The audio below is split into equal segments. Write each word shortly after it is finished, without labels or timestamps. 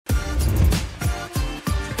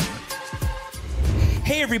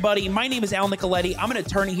Hey everybody, my name is Al Nicoletti. I'm an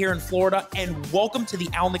attorney here in Florida, and welcome to the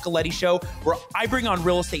Al Nicoletti Show, where I bring on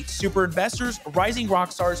real estate super investors, rising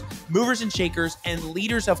rock stars, movers and shakers, and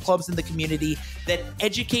leaders of clubs in the community that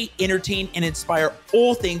educate, entertain, and inspire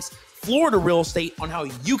all things Florida real estate on how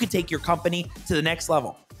you can take your company to the next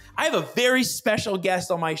level. I have a very special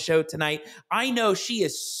guest on my show tonight. I know she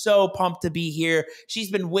is so pumped to be here.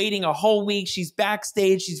 She's been waiting a whole week. She's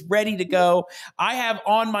backstage. She's ready to go. I have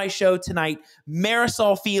on my show tonight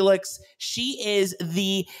Marisol Felix. She is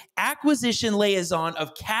the acquisition liaison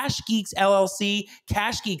of CashGeeks LLC.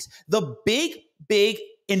 CashGeeks, the big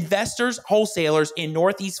investors, wholesalers in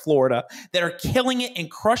Northeast Florida that are killing it and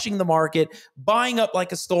crushing the market, buying up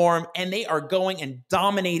like a storm, and they are going and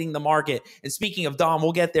dominating the market. And speaking of Dom,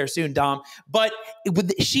 we'll get there soon, Dom. But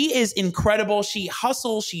she is incredible. She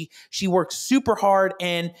hustles. She works super hard,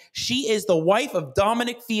 and she is the wife of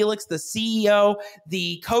Dominick Felix, the CEO,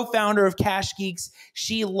 the co-founder of CashGeeks.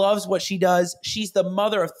 She loves what she does. She's the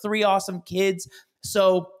mother of 3 awesome kids.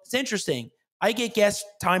 So it's interesting. I get guests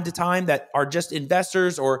time to time that are just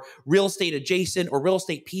investors or real estate adjacent or real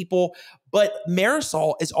estate people. But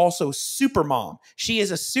Marisol is also super mom. She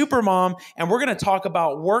is a super mom, and we're going to talk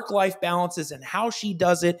about work-life balances and how she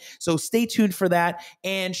does it. So stay tuned for that.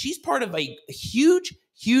 And she's part of a huge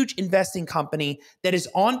investing company that is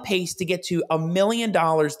on pace to get to $1 million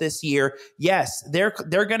this year. Yes, they're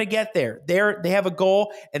going to get there. They have a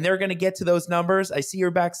goal, and they're going to get to those numbers. I see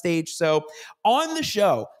her backstage. So on the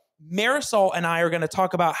show, Marisol and I are going to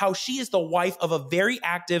talk about how she is the wife of a very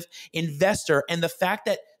active investor and the fact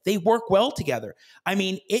that they work well together. I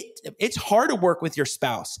mean, it's hard to work with your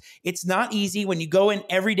spouse. It's not easy when you go in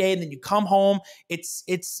every day and then you come home.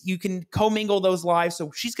 You can commingle those lives.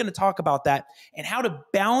 So she's going to talk about that and how to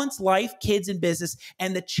balance life, kids, and business,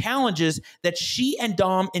 and the challenges that she and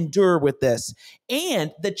Dom endure with this,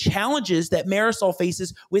 and the challenges that Marisol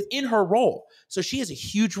faces within her role. So she has a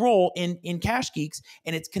huge role in CashGeeks,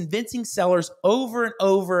 and it's convincing sellers over and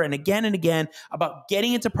over and again about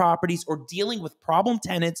getting into properties or dealing with problem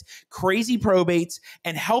tenants, crazy probates,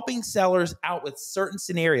 and helping sellers out with certain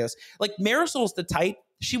scenarios. Like Marisol's the type,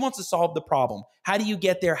 she wants to solve the problem. How do you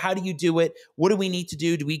get there? How do you do it? What do we need to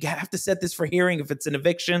do? Do we have to set this for hearing if it's an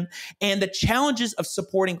eviction? And the challenges of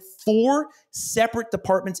supporting 4 separate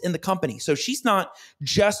departments in the company. So she's not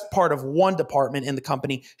just part of one department in the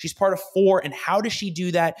company. She's part of 4. And how does she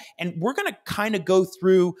do that? And we're going to kind of go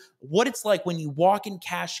through what it's like when you walk in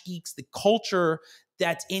CashGeeks, the culture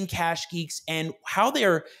that's in CashGeeks, and how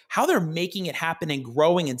they're making it happen and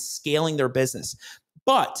growing and scaling their business.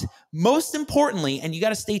 But most importantly, and you got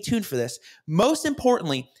to stay tuned for this, most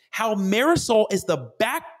importantly, how Marisol is the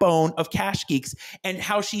backbone of CashGeeks and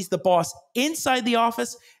how she's the boss inside the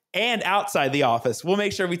office and outside the office. We'll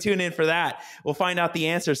make sure we tune in for that. We'll find out the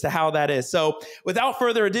answers to how that is. So without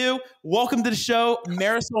further ado, welcome to the show,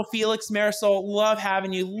 Marisol Felix. Marisol, love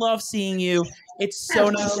having you. Love seeing you. It's so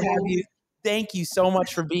nice to have you. Thank you so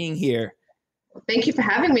much for being here. Thank you for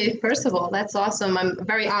having me, first of all. That's awesome. I'm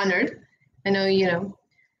very honored. I know,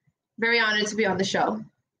 very honored to be on the show.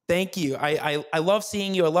 Thank you. I love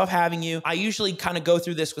seeing you. I love having you. I usually kind of go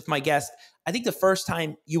through this with my guests. I think the first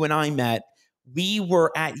time you and I met, we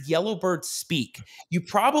were at Yellowbird Speak. You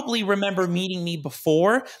probably remember meeting me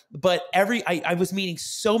before, but I was meeting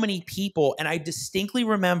so many people, and I distinctly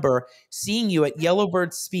remember seeing you at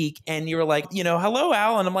Yellowbird Speak, and you were like, hello,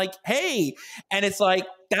 Al. And I'm like, hey. And it's like,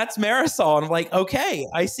 that's Marisol. And I'm like, okay,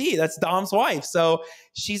 I see. That's Dom's wife. So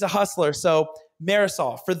she's a hustler. So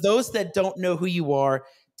Marisol, for those that don't know who you are,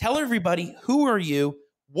 tell everybody, who are you?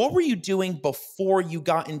 What were you doing before you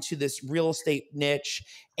got into this real estate niche,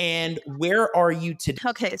 and where are you today?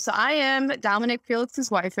 Okay, so I am Dominick Felix's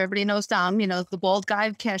wife. Everybody knows Dom, the bald guy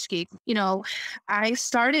of CashGeek. I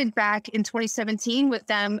started back in 2017 with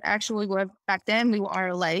them. Actually, back then we were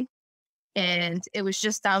RLA, and it was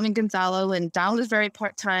just Dom and Gonzalo, and Dom was very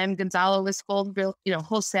part-time. Gonzalo was full real,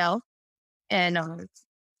 wholesale. And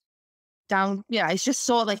Dom, I just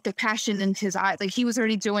saw like the passion in his eyes. Like he was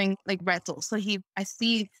already doing like rentals. So I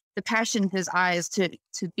see the passion in his eyes to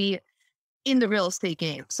be in the real estate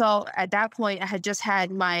game. So at that point, I had just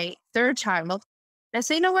had my 3rd child. And I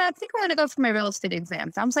said, you know what? I think I'm going to go for my real estate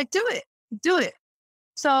exams. I was like, do it.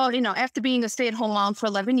 So, after being a stay-at-home mom for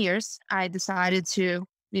 11 years, I decided to,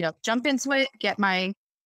 jump into it,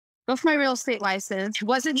 go for my real estate license. It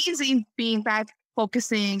wasn't easy being back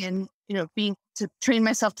focusing and, to train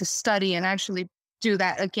myself to study and actually do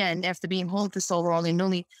that again after being home for so long and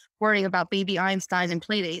only worrying about baby Einstein and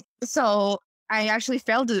Playdate. So I actually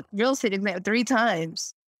failed the real estate exam 3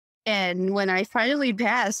 times. And when I finally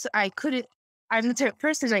passed, I I'm the type of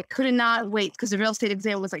person I could not wait because the real estate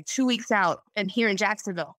exam was like 2 weeks out and here in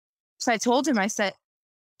Jacksonville. So I told him, I said,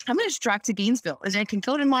 I'm going to just drive to Gainesville and I can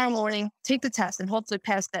go tomorrow morning, take the test and hopefully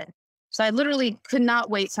pass then. So I literally could not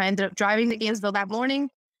wait. So I ended up driving to Gainesville that morning,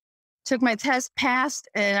 took my test, passed,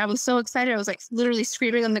 and I was so excited. I was like literally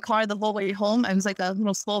screaming in the car the whole way home. It was like a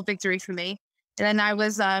little small victory for me. And then I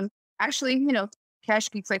was actually,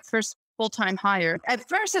 CashGeeks like first full-time hire. At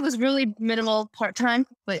first it was really minimal part-time,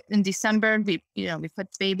 but in December we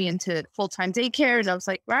put the baby into full-time daycare and I was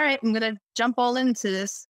like, all right, I'm going to jump all into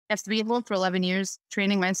this. I have to be at home for 11 years,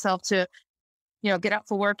 training myself to, get up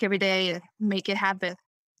for work every day and make it happen.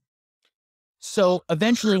 So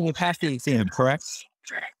eventually you passed the exam, correct?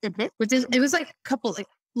 It was like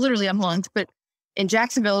literally a month, but in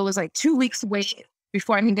Jacksonville, it was like 2 weeks away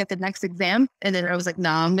before I can get the next exam. And then I was like,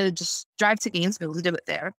 no, I'm going to just drive to Gainesville to do it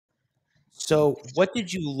there. So what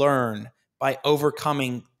did you learn by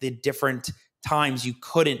overcoming the different times you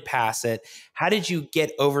couldn't pass it? How did you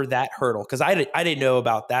get over that hurdle? Because I didn't know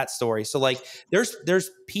about that story. So like there's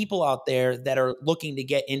people out there that are looking to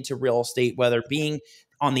get into real estate, whether being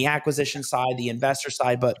on the acquisition side, the investor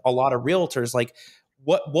side, but a lot of realtors, like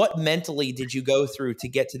what mentally did you go through to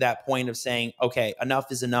get to that point of saying, okay,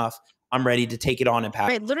 enough is enough. I'm ready to take it on and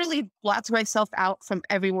pass. I literally blocked myself out from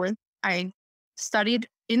everyone. I studied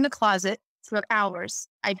in the closet for hours.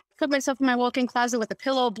 I put myself in my walk-in closet with a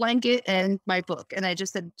pillow, blanket, and my book. And I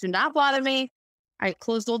just said, do not bother me. I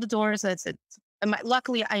closed all the doors. I said,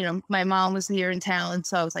 luckily, my mom was here in town. And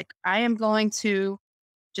so I was like, I am going to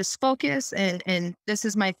just focus and this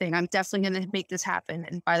is my thing. I'm definitely going to make this happen.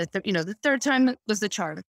 And by the third time was the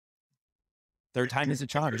charm. Third time is a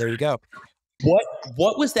charm. There you go.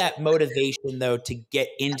 What was that motivation though to get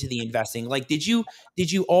into the investing? Like, did you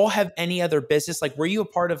all have any other business? Like, were you a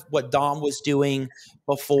part of what Dom was doing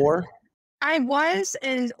before? I was,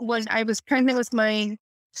 and when I was pregnant with my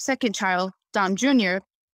second child, Dom Jr.,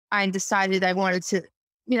 I decided I wanted to,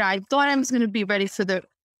 I thought I was going to be ready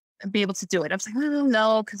be able to do it. I was like, oh,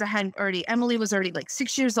 no, because Emily was already like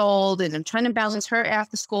 6 years old and I'm trying to balance her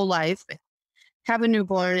after school life, have a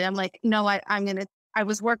newborn. And I'm like, no, I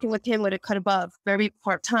was working with him with a cut above, very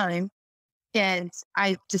part-time. And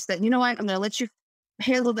I just said, you know what, I'm going to let you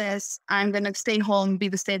handle this. I'm going to stay home, be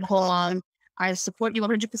the stay-at-home mom. I support you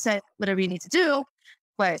 100%, whatever you need to do.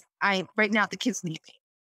 But right now the kids need me.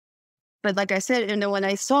 But like I said, when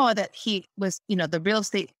I saw that he was, the real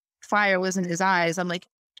estate fire was in his eyes, I'm like,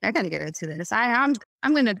 I got to get into this. I'm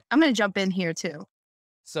going to jump in here too.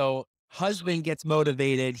 So husband gets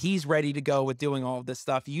motivated. He's ready to go with doing all of this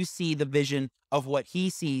stuff. You see the vision of what he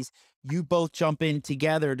sees. You both jump in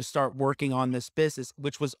together to start working on this business,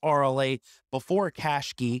 which was RLA before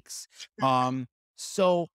CashGeeks.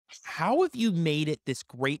 So how have you made it this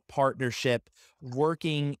great partnership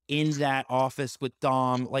working in that office with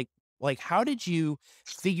Dom? Like how did you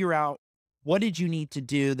figure out what did you need to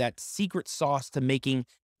do, that secret sauce to making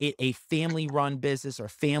it a family run business or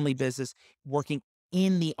family business, working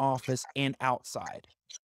in the office and outside?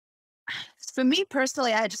 For me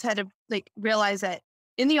personally, I just had to realize that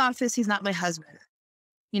in the office, he's not my husband.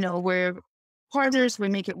 We're partners, we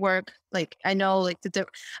make it work. Like I know,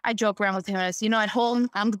 I joke around with him. I say, at home,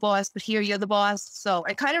 I'm the boss, but here you're the boss. So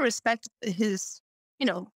I kind of respect his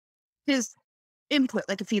input.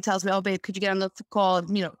 Like if he tells me, oh babe, could you get on the call,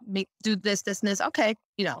 do this, and this. Okay.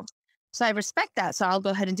 So I respect that. So I'll go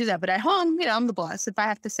ahead and do that. But at home, I'm the boss. If I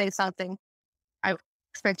have to say something, I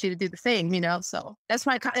expect you to do the same, So that's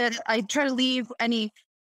why I try to leave any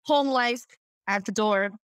home life at the door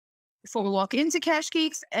before we walk into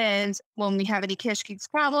CashGeeks. And when we have any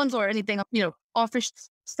CashGeeks problems or anything, office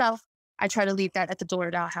stuff, I try to leave that at the door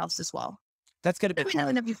at our house as well. That's going to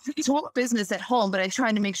be talk business at home, but I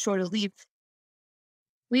try to make sure to leave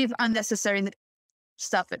unnecessary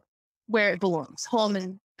stuff where it belongs, home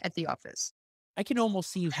and at the office. I can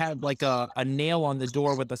almost see you have like a nail on the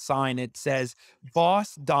door with a sign. It says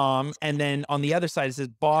Boss Dom. And then on the other side, it says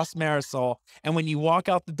Boss Marisol. And when you walk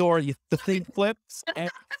out the door, the thing flips. And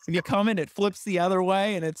when you come in, it flips the other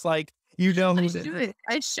way. And it's like,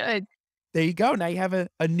 I should. There you go. Now you have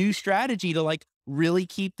a new strategy to really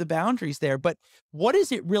keep the boundaries there. But what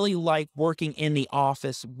is it really like working in the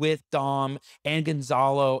office with Dom and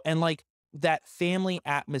Gonzalo and that family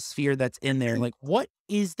atmosphere that's in there? Like, what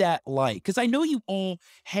is that like? Because I know you all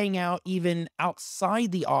hang out even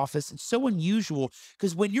outside the office. It's so unusual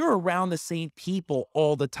because when you're around the same people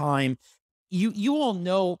all the time, you all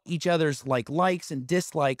know each other's likes and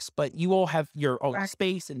dislikes, but you all have your own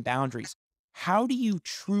space and boundaries. How do you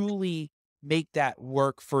truly make that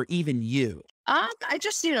work for even you? I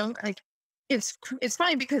just, it's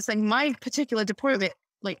funny because my particular department,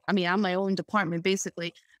 I'm my own department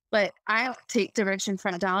basically, but I take direction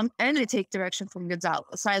from Dom and I take direction from Gonzalo.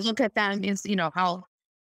 So I look at them as, how,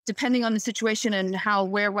 depending on the situation and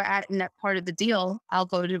where we're at in that part of the deal, I'll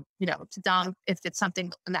go to Dom if it's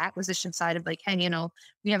something on the acquisition side of like, hey,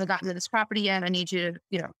 we haven't gotten to this property yet. I need you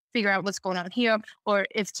to, figure out what's going on here. Or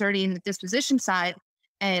if it's already in the disposition side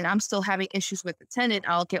and I'm still having issues with the tenant,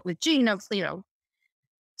 I'll get with Gene.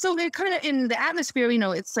 So they're kind of in the atmosphere,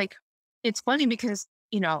 it's like, it's funny because,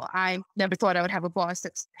 I never thought I would have a boss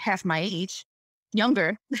that's half my age,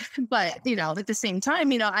 younger, but, at the same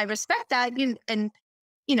time, I respect that. And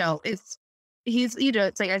it's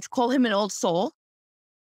like, I call him an old soul,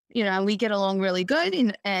 and we get along really good.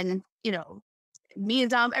 And me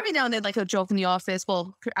and Dom, every now and then, like a joke in the office,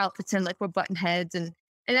 I'll pretend like we're button heads and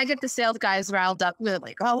I get the sales guys riled up with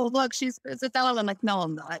like, oh, well, look, she's a fellow. I'm like, no,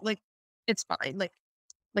 I'm not. Like, it's fine. Like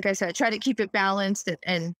I said, try to keep it balanced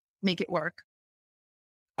and make it work.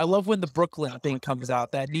 I love when the Brooklyn thing comes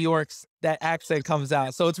out, that New York's, that accent comes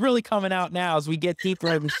out. So it's really coming out now as we get deeper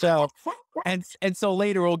in the show. And so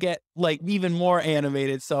later we'll get like even more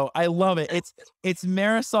animated. So I love it. It's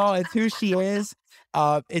Marisol. It's who she is.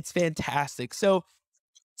 It's fantastic. So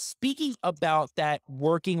speaking about that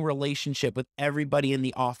working relationship with everybody in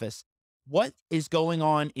the office, what is going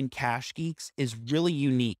on in CashGeeks is really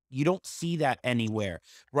unique. You don't see that anywhere,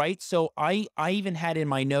 right? So I even had in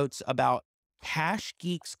my notes about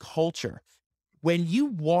CashGeeks culture. When you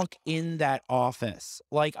walk in that office,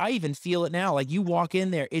 like I even feel it now, like you walk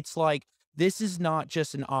in there, it's like, this is not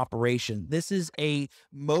just an operation. This is a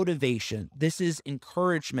motivation. This is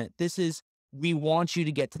encouragement. This is, we want you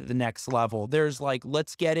to get to the next level. There's like,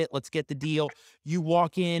 let's get it. Let's get the deal. You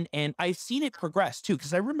walk in and I've seen it progress too.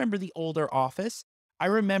 Cause I remember the older office. I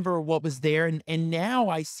remember what was there and now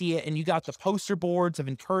I see it and you got the poster boards of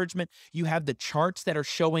encouragement. You have the charts that are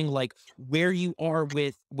showing like where you are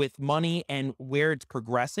with money and where it's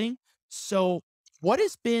progressing. So what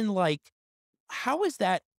has been like, how is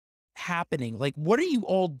that happening? Like, what are you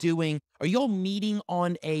all doing? Are you all meeting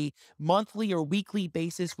on a monthly or weekly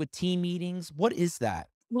basis with team meetings? What is that?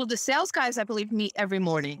 Well, the sales guys, I believe, meet every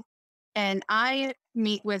morning. And I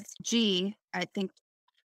meet with G, I think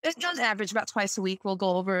it's on average about twice a week. We'll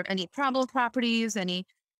go over any problem properties, any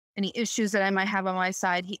issues that I might have on my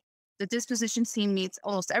side. The disposition team meets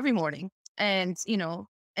almost every morning. And,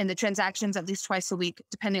 and the transactions at least twice a week,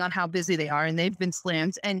 depending on how busy they are. And they've been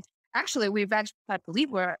slammed. And actually, I believe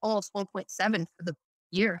we're at almost 1.7 for the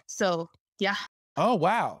year. So yeah. Oh,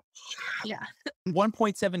 wow. Yeah.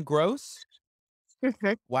 1.7 gross?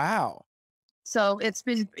 Wow. So it's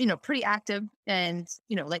been, pretty active and,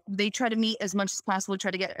 like they try to meet as much as possible,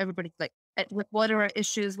 try to get everybody like, what are our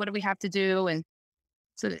issues? What do we have to do? And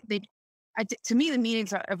so to me, the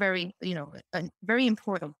meetings are very, very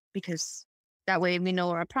important because that way we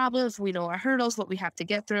know our problems, we know our hurdles, what we have to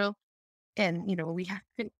get through. And, we have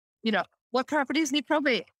to, what properties need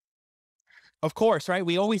probate. Of course, right?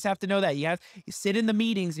 We always have to know that. You sit in the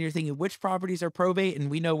meetings and you're thinking which properties are probate and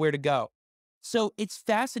we know where to go. So it's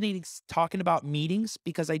fascinating talking about meetings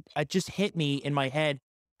because I just hit me in my head.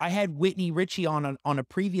 I had Whitney Ritchie on a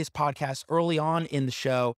previous podcast early on in the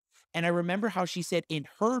show. And I remember how she said in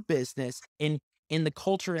her business, in the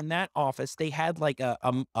culture in that office, they had like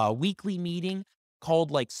a weekly meeting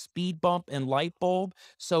called like speed bump and light bulb.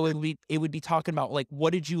 So it would be talking about like,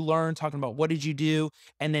 what did you learn? Talking about what did you do?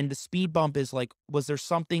 And then the speed bump is like, was there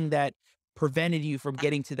something that prevented you from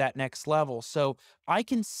getting to that next level? So I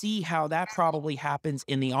can see how that probably happens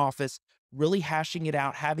in the office, really hashing it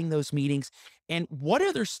out, having those meetings. And what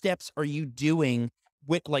other steps are you doing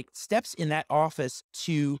with like steps in that office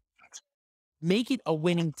to make it a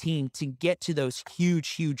winning team to get to those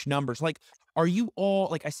huge numbers? Like, are you all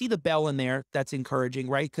like, I see the bell in there. That's encouraging,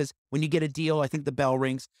 right? Because when you get a deal, I think the bell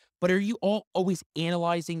rings. But are you all always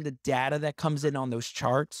analyzing the data that comes in on those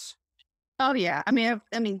charts? Oh yeah. I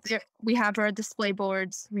mean, we have our display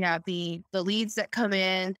boards. We have the leads that come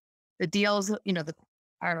in, the deals,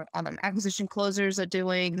 our acquisition closers are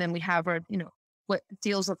doing. Then we have our, what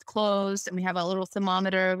deals have closed, and we have a little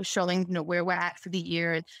thermometer showing, where we're at for the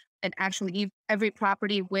year, and actually every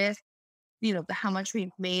property with, how much we've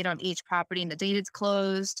made on each property and the date it's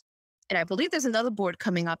closed. And I believe there's another board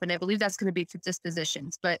coming up, and I believe that's going to be for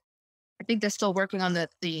dispositions, but I think they're still working on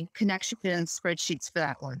the connection spreadsheets for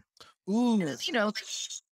that one. Ooh.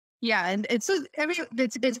 Yeah, and it's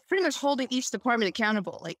pretty much holding each department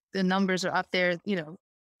accountable. Like the numbers are up there,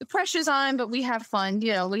 the pressure's on, but we have fun.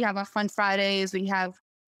 We have our fun Fridays. We have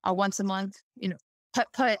our once a month,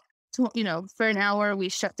 putt, for an hour we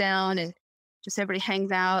shut down and just everybody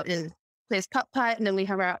hangs out and plays putt, and then we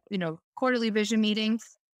have our, quarterly vision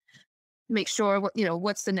meetings. make sure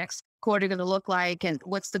what's the next quarter going to look like, and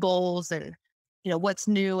what's the goals, and what's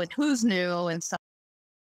new and who's new and stuff.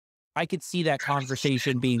 I could see that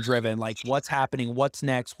conversation being driven, like what's happening, what's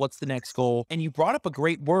next, what's the next goal. And you brought up a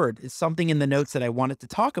great word. It's something in the notes that I wanted to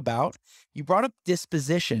talk about. You brought up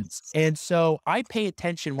dispositions. And so I pay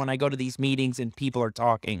attention when I go to these meetings and people are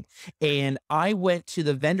talking. And I went to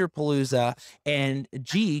the vendor palooza, and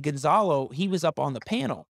Gonzalo, he was up on the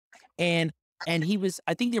panel. And he was,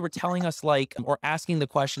 I think they were telling us like, or asking the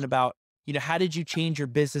question about, how did you change your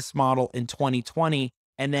business model in 2020?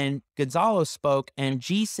 And then Gonzalo spoke, and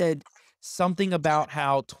G said something about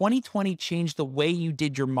how 2020 changed the way you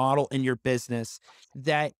did your model in your business,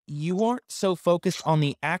 that you weren't so focused on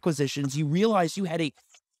the acquisitions. You realized you had a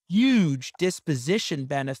huge disposition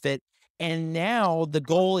benefit. And now the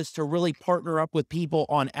goal is to really partner up with people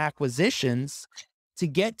on acquisitions to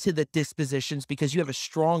get to the dispositions, because you have a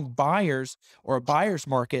strong buyers or a buyer's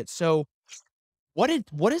market. So what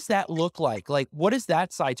does that look like? Like, what is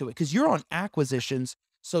that side to it? Because you're on acquisitions.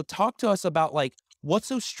 So talk to us about like, what's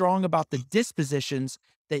so strong about the dispositions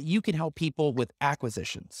that you can help people with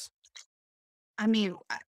acquisitions? I mean,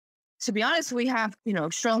 to be honest, we have,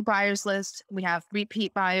 strong buyers list. We have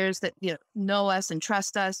repeat buyers that, know us and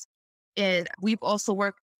trust us. And we've also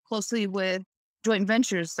worked closely with joint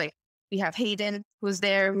ventures. Like we have Hayden, who's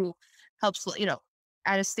there, who helps,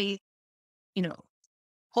 out of state,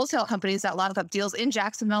 wholesale companies that lock up deals in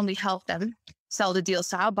Jacksonville, and we help them sell the deals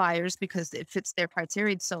to our buyers because it fits their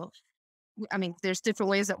criteria. So, I mean, there's different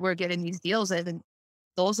ways that we're getting these deals in, and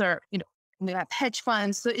those are, we have hedge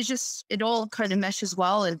funds. So it all kind of meshes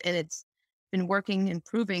well, and it's been working and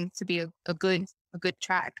proving to be a good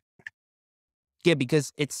track. Yeah,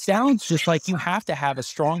 because it sounds just like you have to have a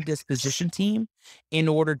strong disposition team in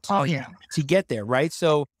order to get there, right?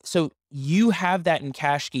 So you have that in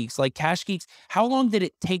CashGeeks. Like CashGeeks, how long did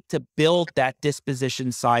it take to build that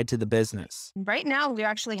disposition side to the business? Right now, we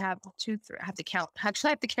actually have 2, 3. I have to count. Actually,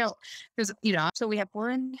 I have to count because so we have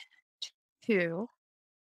 1, 2,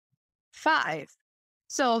 5.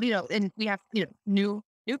 So and we have new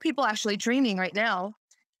people actually training right now,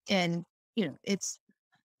 and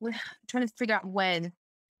we're trying to figure out when,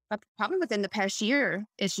 but probably within the past year,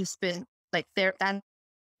 it's just been like that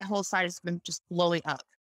whole side has been just blowing up,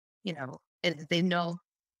 and they know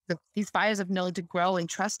these buyers have known to grow and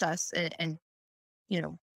trust us, and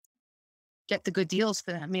get the good deals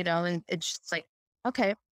for them, and it's just like,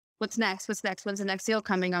 okay, what's next? When's the next deal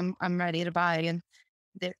coming? I'm ready to buy. And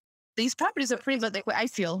these properties are pretty much like, I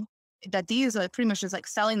feel that these are pretty much just like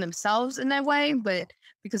selling themselves in that way, but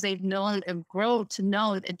because they've known and grown to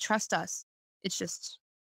know and trust us, it's just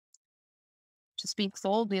being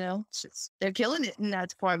sold, it's just, they're killing it in that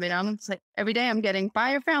department. It's like every day I'm getting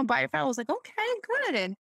buyer found. I was like, okay, good.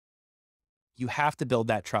 And you have to build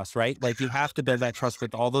that trust, right? Like you have to build that trust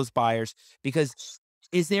with all those buyers, because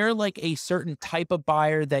is there like a certain type of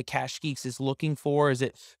buyer that CashGeeks is looking for? Is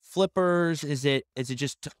it flippers? Is it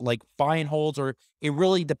just like buy and holds, or it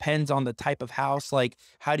really depends on the type of house? Like,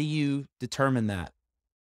 how do you determine that?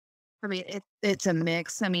 I mean, it's a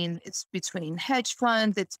mix. I mean, it's between hedge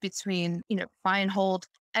funds, it's between, buy and hold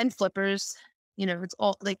and flippers. It's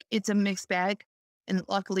all like, it's a mixed bag. And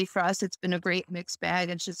luckily for us, it's been a great mixed bag.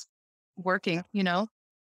 It's just working,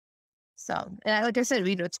 So, and like I said,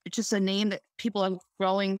 it's just a name that people are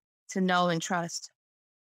growing to know and trust.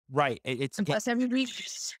 Right. And plus every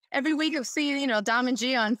week of seeing, Dom and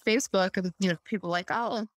G on Facebook, and, people like,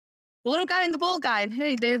 oh, the little guy and the bald guy.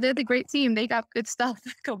 Hey, they're the great team. They got good stuff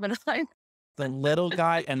coming on. The little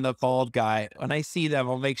guy and the bald guy. When I see them,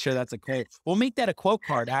 I'll make sure that's a quote. We'll make that a quote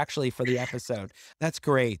card actually for the episode. That's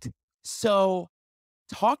great. So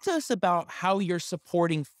talk to us about how you're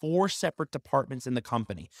supporting 4 separate departments in the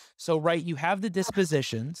company. So, right, you have the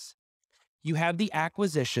dispositions, you have the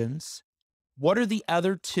acquisitions. What are the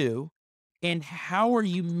other 2? And how are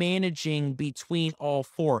you managing between all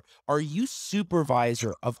 4? Are you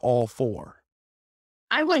supervisor of all 4?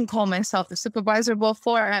 I wouldn't call myself the supervisor of all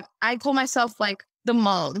 4. I call myself like the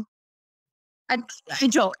mom. I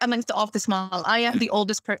joke. I'm like the office mom. I am the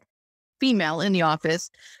oldest female in the office.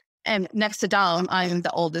 And next to Dom, I am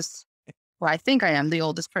the oldest. Well, I think I am the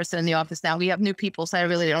oldest person in the office now. We have new people, so I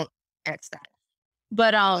really don't ask that.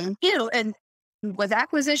 But, and with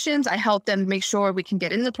acquisitions, I help them make sure we can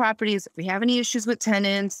get in the properties. If we have any issues with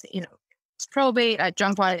tenants, it's probate. I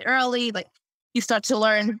jump on it early. Like you start to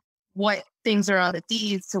learn what things are on the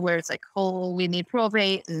deeds, to where it's like, oh, we need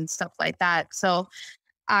probate and stuff like that. So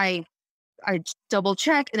I double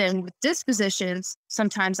check. And then with dispositions,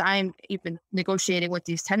 sometimes I'm even negotiating with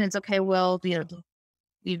these tenants. Okay, well,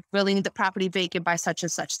 we really need the property vacant by such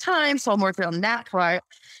and such time. So I'm working on that part.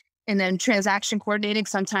 And then transaction coordinating,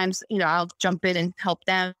 sometimes, I'll jump in and help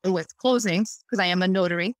them with closings because I am a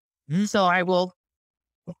notary. So I will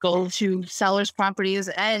go to sellers' properties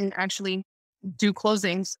and actually do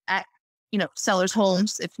closings at, sellers'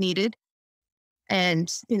 homes if needed. And,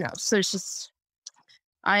 so it's just,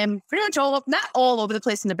 I am pretty much not all over the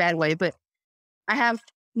place in a bad way, but I have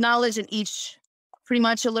knowledge in each pretty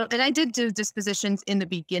much a little, and I did do dispositions in the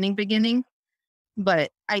beginning, but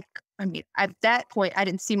I mean, at that point, I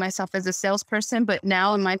didn't see myself as a salesperson, but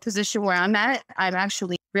now in my position where I'm at, I'm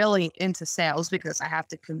actually really into sales because I have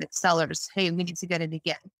to convince sellers, hey, we need to get it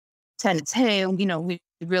again. Tenants, hey, we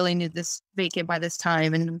really need this vacant by this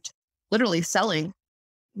time, and literally selling,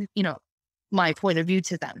 my point of view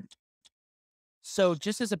to them. So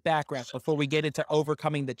just as a background, before we get into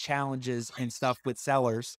overcoming the challenges and stuff with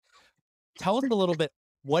sellers, tell us a little bit,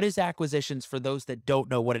 what is acquisitions for those that don't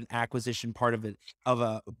know what an acquisition part of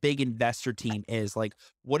a big investor team is? Like,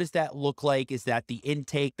 what does that look like? Is that the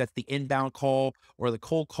intake, that's the inbound call, or the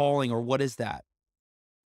cold calling, or what is that?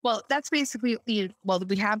 Well, that's basically, we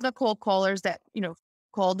have the cold callers that,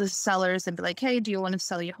 call the sellers and be like, hey, do you want to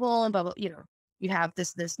sell your home? Blah, blah, you have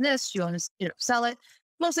this, this, and this, you want to, sell it.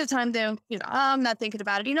 Most of the time they're, I'm not thinking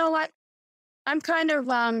about it. You know what? I'm kind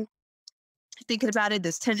of, thinking about it.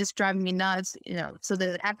 This tenant is driving me nuts, so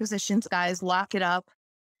the acquisitions guys lock it up.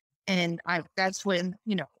 And that's when,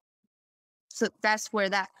 so that's where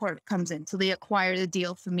that part comes in. So they acquire the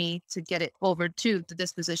deal for me to get it over to the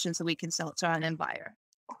disposition so we can sell it to an end buyer.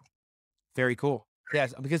 Very cool.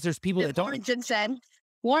 Yes, because there's people that don't.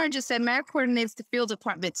 Warren just said, Matt coordinates the field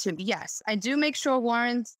department too. Yes, I do make sure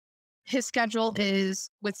his schedule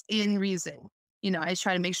is within reason. I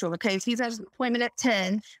try to make sure, okay, if he's at an appointment at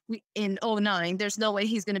 10 in 09, there's no way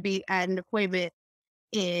he's going to be at an appointment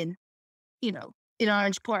in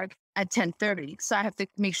Orange Park at 10:30. So I have to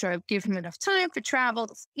make sure I give him enough time for travel,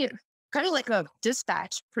 kind of like a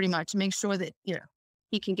dispatch pretty much, make sure that,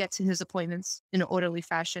 he can get to his appointments in an orderly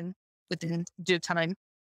fashion within due time.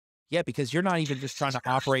 Yeah, because you're not even just trying to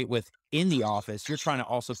operate within the office. You're trying to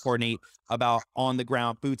also coordinate about on the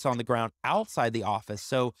ground, boots on the ground outside the office.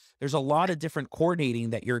 So there's a lot of different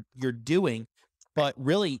coordinating that you're doing, but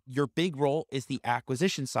really your big role is the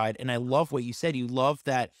acquisition side. And I love what you said. You love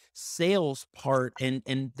that sales part,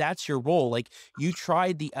 and that's your role. Like, you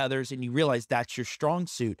tried the others and you realized that's your strong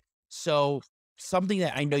suit. So something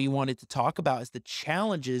that I know you wanted to talk about is the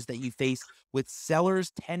challenges that you face with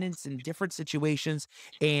sellers, tenants in different situations,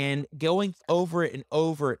 and going over it and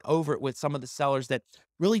over it, over it with some of the sellers that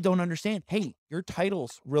really don't understand. Hey, your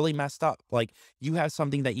title's really messed up. Like, you have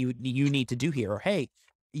something that you need to do here. Or, hey,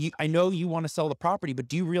 I know you want to sell the property, but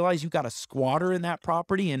do you realize you got a squatter in that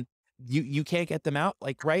property and you can't get them out?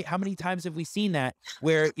 Like, right? How many times have we seen that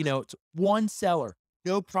where, it's one seller,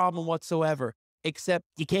 no problem whatsoever, except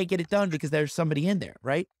you can't get it done because there's somebody in there,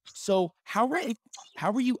 right? So how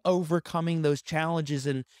were you overcoming those challenges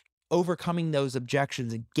and overcoming those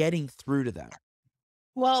objections and getting through to them?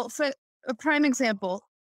 Well, for a prime example,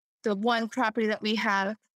 the one property that we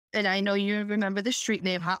have, and I know you remember the street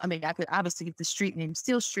name. I mean, I could obviously get the street name,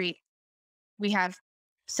 Steel Street. We have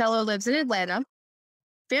seller lives in Atlanta,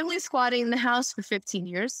 family squatting in the house for 15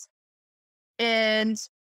 years. And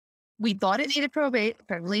we thought it needed probate.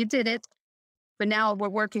 Apparently it didn't. But now we're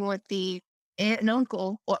working with the aunt and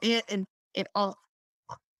uncle, or aunt and well,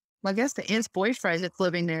 I guess the aunt's boyfriend that's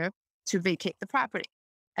living there, to vacate the property.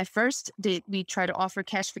 At first, we try to offer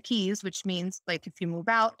cash for keys, which means, like, if you move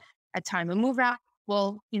out, at time of move out,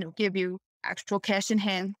 we'll, give you actual cash in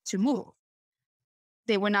hand to move.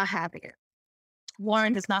 They were not having it.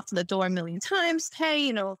 Warren has knocked on the door a million times.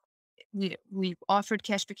 Hey, we offered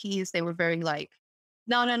cash for keys. They were very like,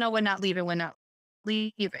 no, we're not leaving. We're not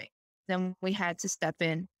leaving. Then we had to step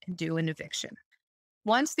in and do an eviction.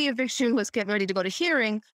 Once the eviction was getting ready to go to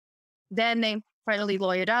hearing, then they finally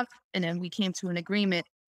lawyered up, and then we came to an agreement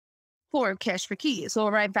for cash for keys. So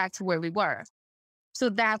we're right back to where we were. So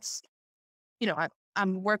that's,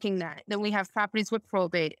 I'm working that. Then we have properties with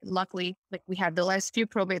probate. Luckily, like, we had the last few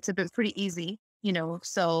probates have been pretty easy,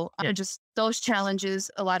 so just those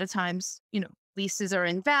challenges. A lot of times, leases are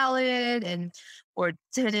invalid, or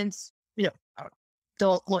tenants,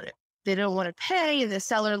 don't want it. They don't want to pay, and the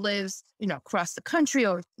seller lives, across the country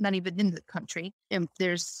or not even in the country. And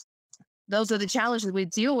those are the challenges we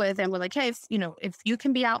deal with. And we're like, hey, if you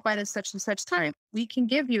can be out by this such and such time, we can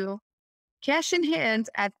give you cash in hand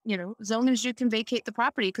at, as long as you can vacate the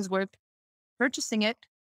property, because we're purchasing it.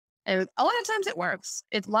 And a lot of times it works.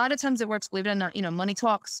 Believe it or not, money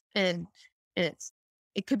talks, and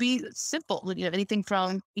it could be simple, anything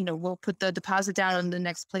from, we'll put the deposit down on the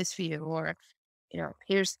next place for you, or,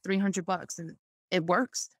 here's $300, and it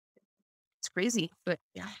works. It's crazy, but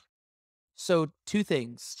yeah. So two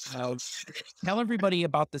things. Tell everybody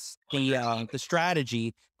about the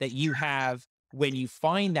strategy that you have when you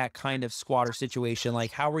find that kind of squatter situation.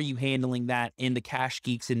 Like, how are you handling that in the Cash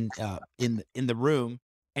Geeks in the room?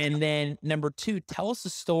 And then number two, tell us a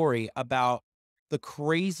story about the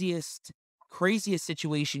craziest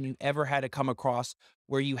situation you ever had to come across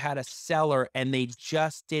where you had a seller and they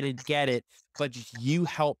just didn't get it, but you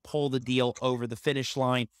helped pull the deal over the finish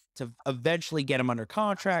line to eventually get them under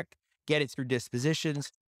contract, get it through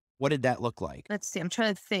dispositions. What did that look like? Let's see. I'm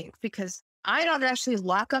trying to think because I don't actually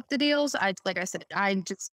lock up the deals. Like I said, I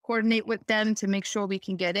just coordinate with them to make sure we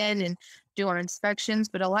can get in and do our inspections.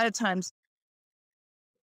 But a lot of times,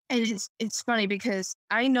 and it's funny because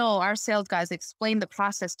I know our sales guys explain the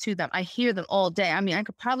process to them. I hear them all day. I mean, I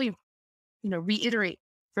could probably, reiterate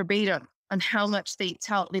verbatim on how much they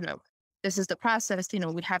tell, this is the process,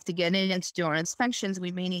 we have to get in and to do our inspections.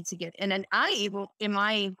 We may need to get in. And in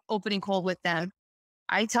my opening call with them,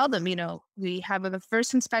 I tell them, we have a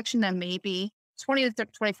first inspection that may be 20 to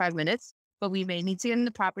 25 minutes, but we may need to get in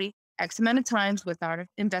the property X amount of times with our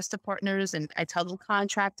investor partners. And I tell them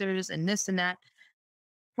contractors and this and that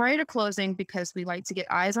prior to closing, because we like to get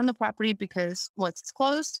eyes on the property because once it's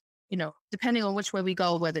closed, depending on which way we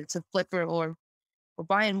go, whether it's a flipper or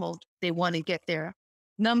buy and hold, they want to get their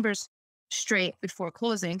numbers straight before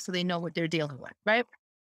closing so they know what they're dealing with, right?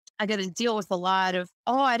 I got to deal with a lot of,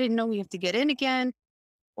 oh, I didn't know we have to get in again.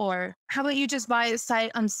 Or how about you just buy a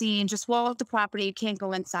sight unseen, just wall up the property, you can't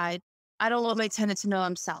go inside. I don't want my tenant to know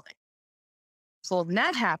I'm selling. So when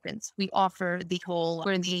that happens, we offer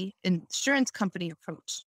we're in the insurance company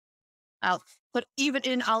approach. I'll even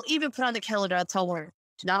put on the calendar, I'll tell her,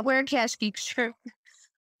 do not wear a CashGeeks shirt,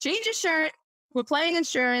 change your shirt, we're playing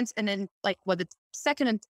insurance. And then the second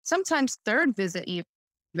and sometimes third visit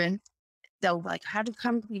even, they'll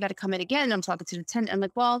you got to come in again. And I'm talking to the tenant. I'm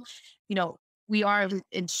like, well, we are an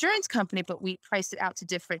insurance company, but we price it out to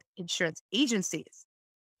different insurance agencies.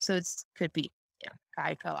 So could be,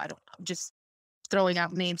 Geico. I don't know. I'm just throwing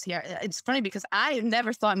out names here. It's funny because I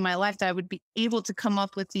never thought in my life that I would be able to come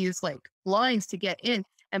up with these lines to get in.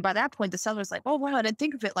 And by that point, the seller's like, oh, wow, I didn't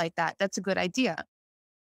think of it like that. That's a good idea.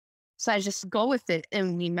 So I just go with it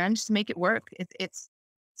and we managed to make it work. It's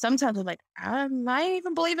sometimes I'm like, am I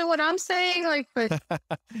even believing what I'm saying? But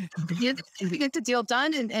we get the deal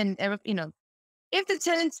done and if the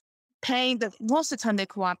tenant's paying, most of the time they're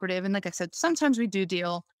cooperative. And like I said, sometimes we do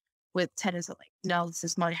deal with tenants that no, this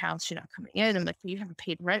is my house. You're not coming in. I'm like, you haven't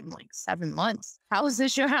paid rent in 7 months. How is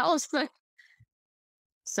this your house?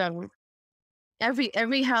 So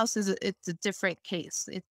every house it's a different case.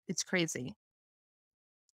 It's crazy.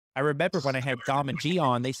 I remember when I had Dom and G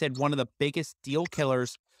on, they said one of the biggest deal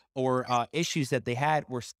killers or issues that they had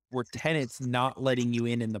were tenants not letting you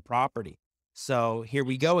in the property. So here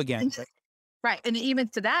we go again. Right. And even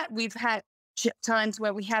to that, we've had times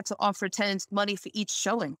where we had to offer tenants money for each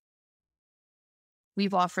showing.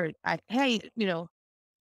 We've offered, hey, can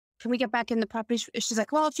we get back in the property? She's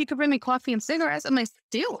like, well, if you could bring me coffee and cigarettes. I'm like,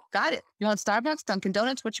 deal, got it. You want Starbucks, Dunkin'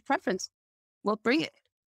 Donuts? What's your preference? We'll bring it.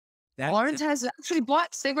 Lawrence has actually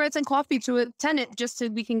bought cigarettes and coffee to a tenant just so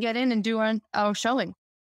we can get in and do our showing.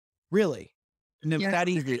 Really? And if that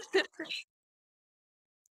easy.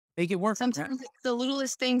 Make it work. Sometimes it's the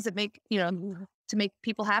littlest things that make, to make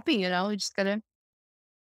people happy, you just got to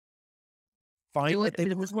find do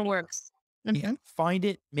it what works. Yeah, find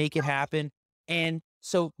it, make it happen. And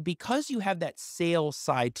so because you have that sales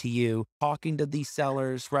side to you, talking to these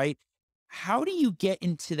sellers, right? How do you get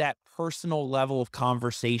into that personal level of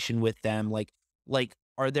conversation with them? Like,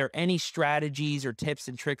 are there any strategies or tips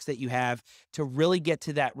and tricks that you have to really get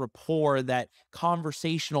to that rapport, that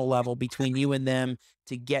conversational level between you and them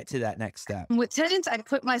to get to that next step? With tenants, I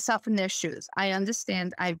put myself in their shoes. I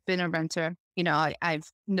understand. I've been a renter.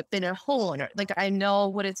 I've been a homeowner. I know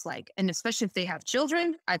what it's like. And especially if they have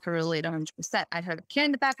children, I can relate 100%. I heard a kid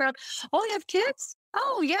in the background. Oh, you have kids?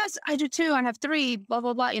 Oh, yes, I do too. I have 3, blah,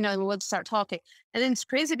 blah, blah. And we'll start talking. And then it's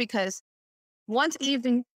crazy because once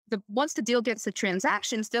the deal gets to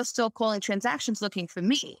transactions, they're still calling transactions looking for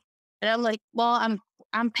me. And I'm like, well,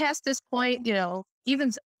 I'm past this point,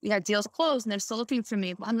 even we had deals closed and they're still looking for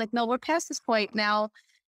me. I'm like, no, we're past this point now.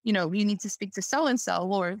 You need to speak to so-and-so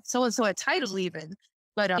or so-and-so at title even.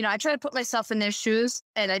 But, I try to put myself in their shoes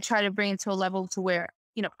and I try to bring it to a level to where,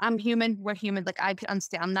 I'm human, we're human. I can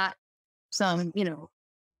understand. I'm not some,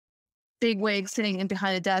 big wig sitting in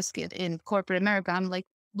behind a desk in corporate America. I'm like,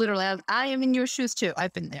 literally, I am in your shoes too.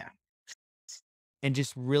 I've been there. And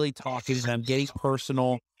just really talking to them, getting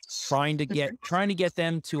personal, trying to get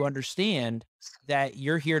them to understand that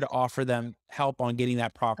you're here to offer them help on getting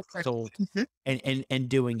that property sold Mhm. and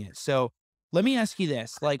doing it. So let me ask you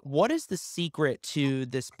this, like, what is the secret to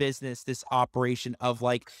this business, this operation of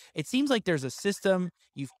like, it seems like there's a system,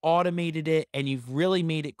 you've automated it and you've really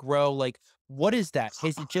made it grow. Like, what is that?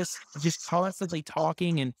 Is it just constantly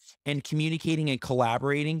talking and communicating and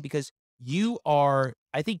collaborating? Because you are,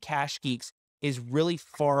 I think Cash Geeks is really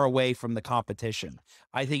far away from the competition.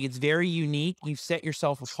 I think it's very unique. You've set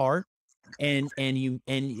yourself apart and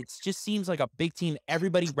it just seems like a big team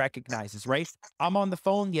everybody recognizes, right? I'm on the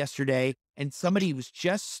phone yesterday and somebody was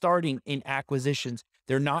just starting in acquisitions.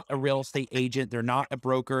 They're not a real estate agent, they're not a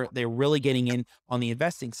broker, they're really getting in on the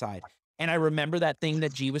investing side. And I remember that thing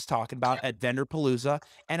that G was talking about at Vendor Palooza.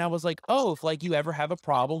 And I was like, oh, if like you ever have a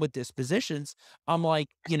problem with dispositions, I'm like,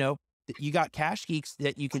 you got Cash Geeks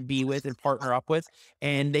that you can be with and partner up with,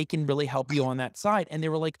 and they can really help you on that side. And they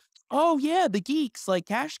were like, oh yeah, the geeks, like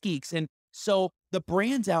Cash Geeks. And so the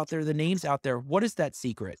brands out there, the names out there, what is that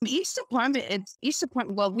secret? Each department,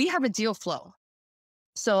 well, we have a deal flow.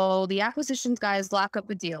 So the acquisitions guys lock up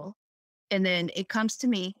a deal and then it comes to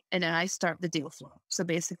me and then I start the deal flow. So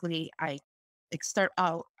basically I like start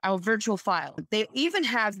our virtual file. They even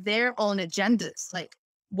have their own agendas, like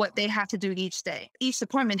what they have to do each day. Each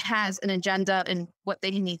department has an agenda and what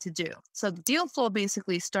they need to do. So the deal flow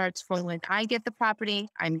basically starts from when I get the property,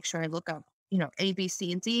 I make sure I look up, A, B,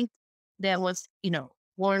 C, and D. Then once,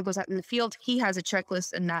 Warren goes out in the field, he has a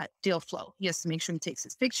checklist and that deal flow. He has to make sure he takes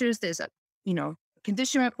his pictures. There's a,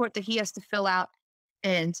 condition report that he has to fill out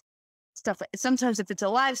and stuff. Sometimes if it's a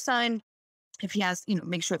live sign, if he has,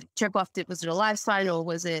 make sure to check off, was it a live sign or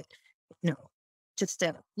was it, just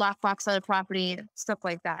a lockbox on the property, stuff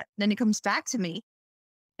like that. Then it comes back to me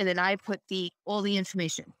and then I put all the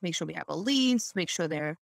information, make sure we have a lease, make sure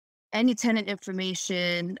there any tenant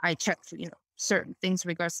information. I check for, certain things in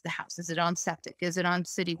regards to the house. Is it on septic? Is it on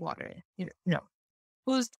city water? Is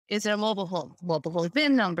it a mobile home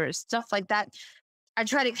VIN numbers, stuff like that. I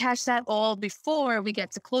try to catch that all before we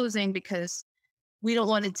get to closing because we don't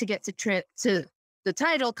want it to get to the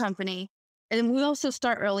title company. And then we also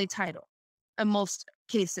start early title. In most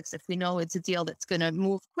cases, if we know it's a deal that's going to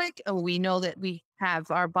move quick, or we know that we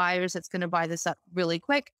have our buyers that's going to buy this up really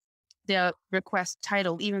quick, they'll request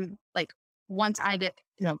title. Even like once I get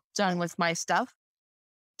done with my stuff,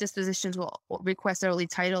 dispositions will request early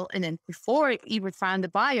title, and then before it even find the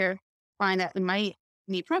buyer, find that it might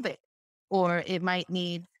need probate or it might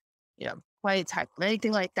need quiet title,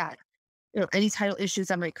 anything like that. Any title issues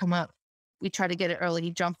that might come up, we try to get it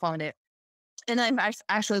early, jump on it. And I've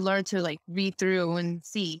actually learned to like read through and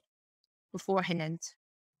see beforehand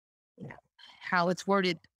how it's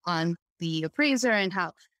worded on the appraiser and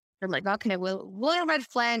how they're like, okay, well, a red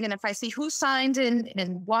flag. And if I see who signed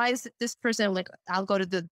and why is it this person, like, I'll go to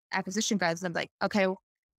the acquisition guys and I'm like, okay,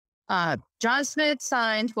 John Smith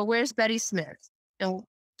signed, but where's Betty Smith? And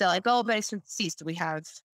they're like, oh, Betty Smith deceased. Do we have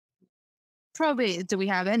probate? Do we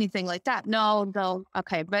have anything like that? No.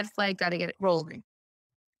 Okay, red flag, got to get it rolling.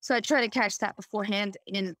 So I try to catch that beforehand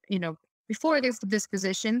before it gets to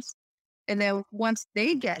dispositions. And then once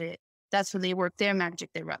they get it, that's when they work their magic.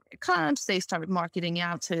 They run their comps, they start marketing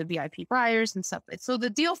out to VIP buyers and stuff. So the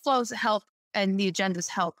deal flows help and the agendas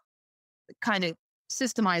help kind of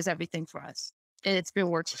systemize everything for us. And it's been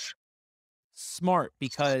working. Smart,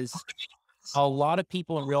 because a lot of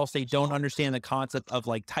people in real estate don't understand the concept of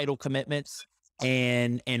like title commitments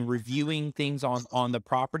and reviewing things on the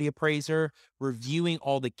property appraiser, reviewing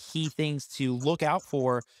all the key things to look out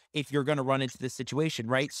for if you're going to run into this situation,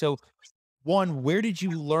 right? So one, where did you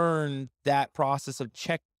learn that process of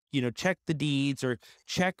check the deeds or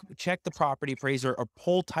check the property appraiser or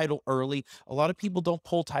pull title early? A lot of people don't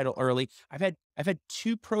pull title early. I've had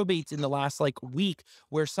 2 probates in the last like week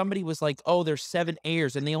where somebody was like, oh, there's 7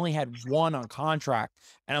 heirs and they only had 1 on contract.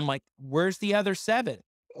 And I'm like, where's the other 7?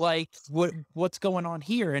 Like what's going on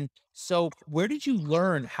here? And so where did you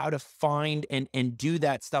learn how to find and do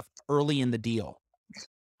that stuff early in the deal?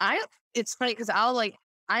 It's funny because I like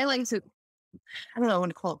to, I don't know, I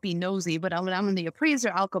want to call it be nosy, but when I'm in the appraiser,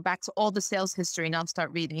 I'll go back to all the sales history and I'll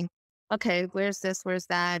start reading. Okay, where's this? Where's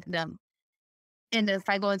that? And if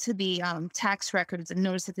I go into the tax records and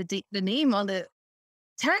notice that the name on the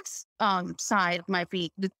tax side might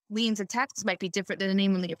be, the liens and taxes might be different than the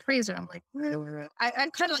name on the appraiser. I'm like, I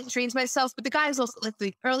kind of like trained myself, but the guys also like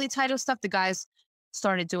the early title stuff. The guys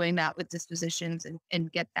started doing that with dispositions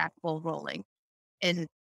and get that ball rolling. And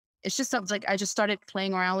it's just something like I just started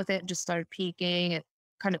playing around with it and just started peeking and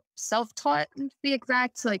kind of self-taught to be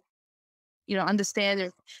exact, to like,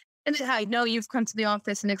 understand And then I know you've come to the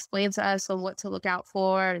office and explained to us on what to look out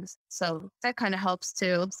for. And so that kind of helps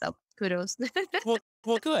too. So kudos.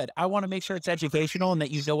 Well, good. I want to make sure it's educational and that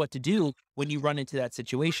you know what to do when you run into that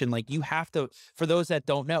situation. Like you have to, for those that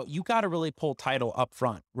don't know, you got to really pull title up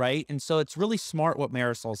front, right? And so it's really smart what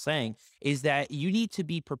Marisol's saying is that you need to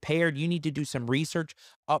be prepared. You need to do some research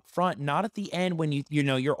up front, not at the end when you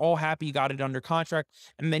know, you're all happy, you got it under contract.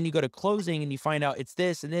 And then you go to closing and you find out it's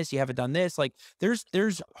this and this, you haven't done this. Like there's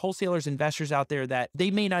wholesalers, investors out there that they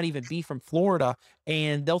may not even be from Florida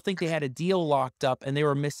and they'll think they had a deal locked up and they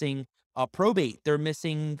were missing probate. They're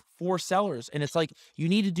missing 4 sellers. And it's like, you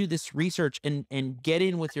need to do this research and get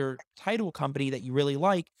in with your title company that you really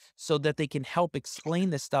like so that they can help explain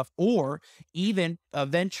this stuff, or even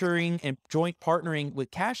venturing and joint partnering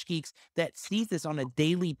with CashGeeks that sees this on a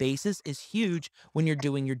daily basis is huge when you're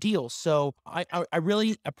doing your deals. So I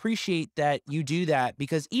really appreciate that you do that,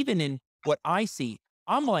 because even in what I see,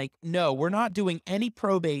 I'm like, no, we're not doing any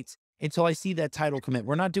probates until I see that title commit.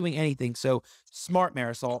 We're not doing anything. So smart,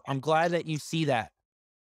 Marisol. I'm glad that you see that.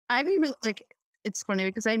 I've even like, it's funny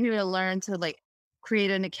because I need to learn to like create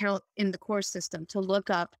an account in the core system to look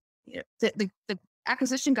up, you know, the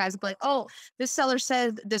acquisition guys will be like, oh, this seller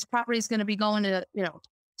said this property is going to be going to, you know,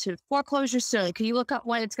 to foreclosure soon. Can you look up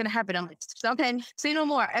when it's going to happen? I'm like, okay, say no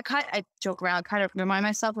more. I joke around, kind of remind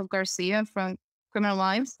myself of Garcia from Criminal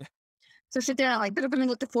Minds. So sit there and like,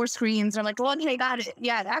 with the 4 screens. I'm like, well, okay, got it.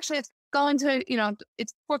 Yeah, actually, it's going to, you know,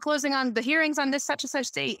 it's foreclosing on the hearings on this such and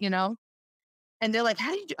such date, you know? And they're like,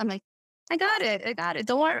 how did you? I'm like, I got it. I got it.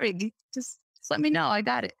 Don't worry. Just let me know. I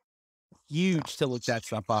got it. Huge to look that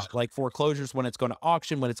stuff up, like foreclosures, when it's going to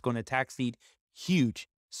auction, when it's going to tax deed, huge.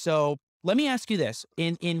 So let me ask you this,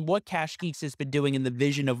 in what CashGeeks has been doing in the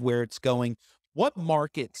vision of where it's going, what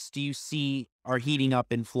markets do you see are heating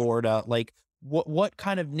up in Florida? Like what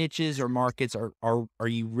kind of niches or markets are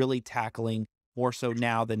you really tackling more so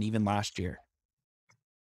now than even last year?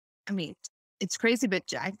 I mean, it's crazy, but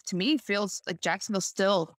to me, it feels like Jacksonville's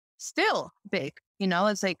still big. You know,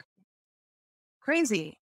 it's like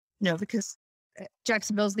crazy, you know, because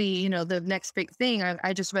Jacksonville's the, you know, the next big thing.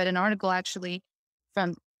 I just read an article actually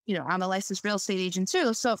from, you know, I'm a licensed real estate agent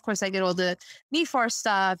too. So of course I get all the NEFAR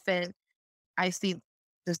stuff, and I see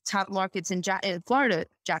the top markets in Florida.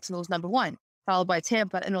 Jacksonville's #1, followed by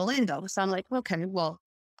Tampa and Orlando. So I'm like, okay, well,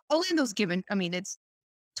 Orlando's given. I mean, it's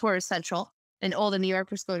tourist central, and all the New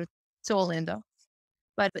Yorkers go to Orlando.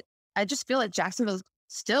 But I just feel like Jacksonville's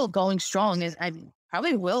still going strong, and I mean,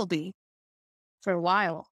 probably will be for a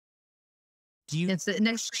while. Do you It's the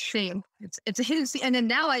next thing. It's a hidden sea. And then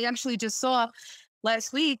now I actually just saw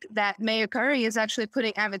last week that Mayor Curry is actually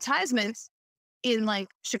putting advertisements in like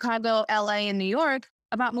Chicago, LA, and New York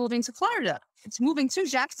about moving to Florida. It's moving to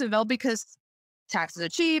Jacksonville because taxes are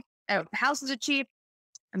cheap, houses are cheap.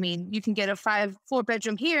 I mean, you can get a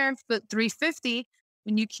 4-bedroom here for $350,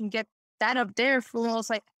 when you can get that up there for almost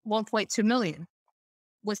like 1.2 million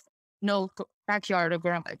with no backyard or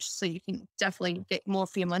garage. So you can definitely get more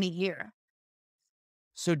for your money here.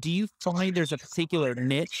 So do you find there's a particular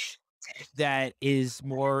niche that is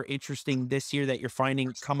more interesting this year that you're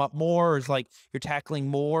finding come up more, or is like you're tackling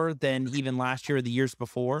more than even last year or the years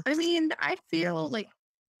before? I mean, I feel like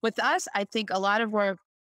with us, I think a lot of our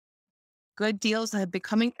good deals have been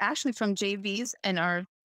coming actually from JVs and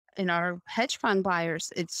our hedge fund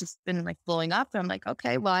buyers. It's just been like blowing up. I'm like,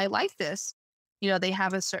 okay, well, I like this. You know, they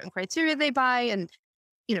have a certain criteria they buy, and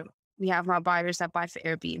you know, we have our buyers that buy for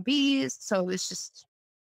Airbnbs. So it's just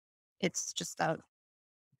a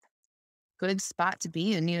good spot to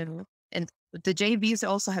be in, you know. And the JVs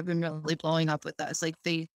also have been really blowing up with us. Like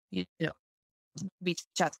they, you know, we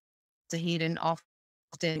chat to Hayden often.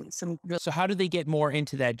 Some real. So how do they get more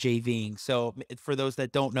into that JVing? So for those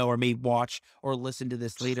that don't know or may watch or listen to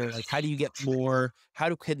this later, like how do you get more,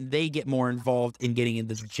 can they get more involved in getting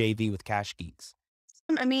into the JV with CashGeeks?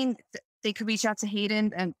 I mean, they could reach out to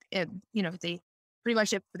Hayden, and you know, they pretty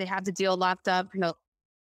much, if they have the deal locked up, you know,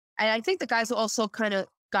 and I think the guys will also kind of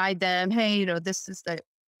guide them. Hey, you know, this is the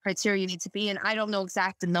criteria you need to be in. I don't know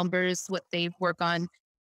exact the numbers, what they work on,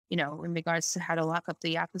 you know, in regards to how to lock up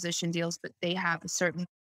the acquisition deals, but they have a certain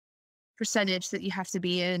percentage that you have to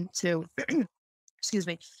be in to, excuse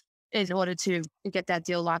me, in order to get that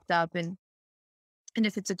deal locked up. And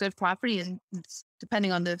if it's a good property, and it's,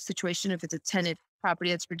 depending on the situation, if it's a tenant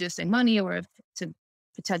property that's producing money, or if it's a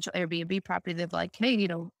potential Airbnb property, they're like, hey, you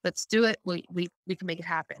know, let's do it. We can make it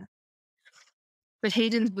happen. But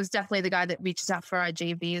Hayden was definitely the guy that reaches out for our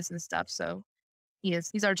JVs and stuff. So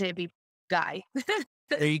he's our JV guy.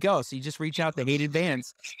 There you go. So you just reach out to Hayden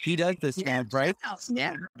Vance. He does this Yeah. now, right?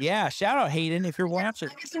 Yeah. Yeah. Shout out Hayden if you're watching.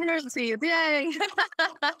 Yay.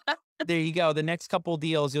 There you go. The next couple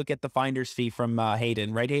deals, you'll get the finder's fee from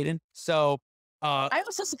Hayden, right, Hayden? So, I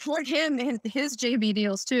also support him in his JV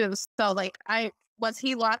deals too. So like once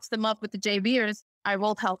he locks them up with the JVers, I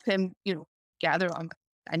will help him, gather on,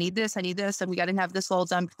 I need this, and we got to have this all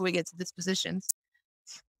done before we get to dispositions.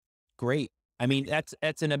 great. I mean,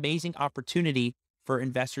 that's an amazing opportunity for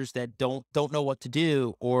investors that don't know what to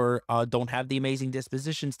do, or don't have the amazing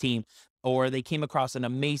dispositions team, or they came across an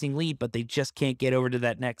amazing lead, but they just can't get over to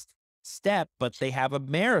that next step. But they have a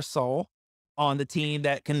Marisol on the team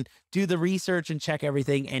that can do the research and check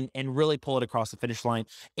everything and really pull it across the finish line,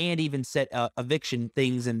 and even set eviction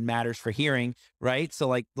things and matters for hearing, right? So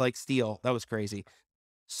like Steele, that was crazy.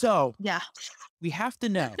 So Yeah. we have to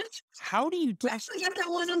know, how do you We actually got that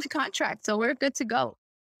one on the contract, so we're good to go.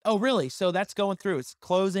 Oh, really? So that's going through. It's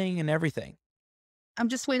closing and everything. I'm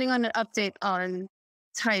just waiting on an update on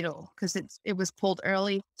title because it was pulled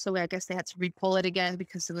early. So I guess they had to re-pull it again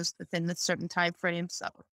because it was within a certain time frame. So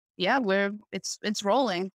yeah, it's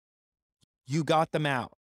rolling. You got them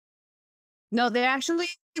out. No, they're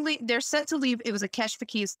set to leave. It was a cash for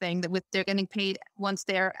keys thing they're getting paid once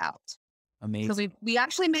they're out. Amazing. So we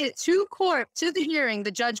actually made it to court, to the hearing. The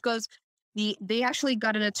judge goes, they actually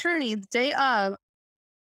got an attorney the day of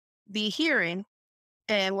the hearing,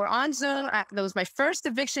 and we're on Zoom. That was my first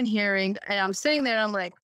eviction hearing, and I'm sitting there. I'm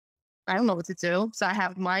like, I don't know what to do. So I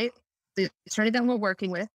have the attorney that we're working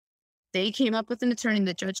with. They came up with an attorney. And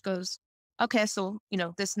the judge goes, okay, so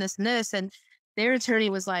this and this and this, and their attorney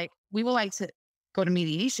was like, we would like to go to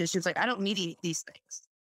mediation. She was like, I don't mediate these things.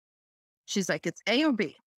 She's like, it's A or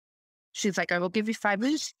B. She's like, I will give you 5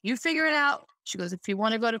 minutes. You figure it out. She goes, if you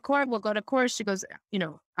want to go to court, we'll go to court. She goes,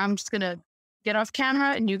 I'm just going to get off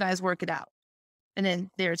camera and you guys work it out. And then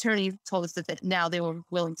their attorney told us that now they were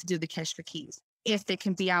willing to do the cash for keys if they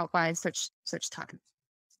can be out by such time.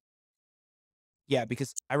 Yeah,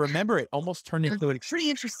 because I remember it almost turned into pretty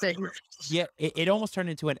interesting. Yeah, it almost turned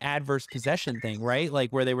into an adverse possession thing, right?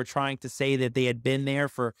 Like where they were trying to say that they had been there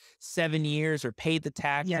for 7 years or paid the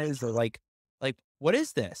taxes, or like what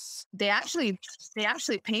is this? They actually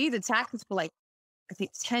paid the taxes for like, I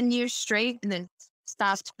think 10 years straight, and then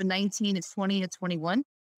stopped for 19 and 20 and 21.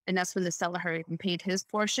 And that's when the seller hurried and paid his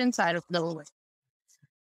portion. So I don't know.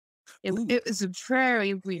 It was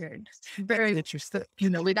very weird. Very interesting.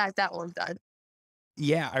 We got that one done.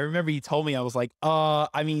 Yeah, I remember you told me. I was like,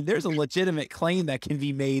 I mean, there's a legitimate claim that can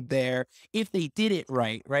be made there if they did it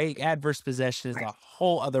right? Adverse possession is a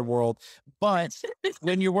whole other world. But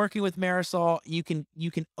when you're working with Marisol, you can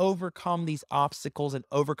overcome these obstacles and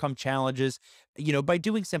overcome challenges, by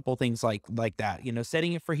doing simple things like that,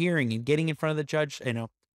 setting it for hearing and getting in front of the judge.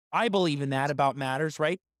 I believe in that about matters,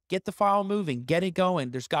 right? Get the file moving, get it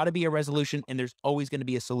going. There's got to be a resolution, and there's always going to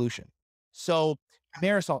be a solution. So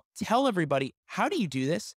Marisol, tell everybody, how do you do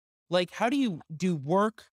this? Like, how do you do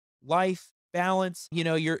work, life, balance?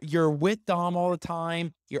 You're with Dom all the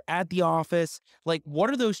time. You're at the office. Like, what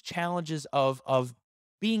are those challenges of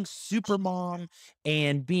being super mom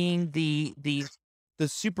and being the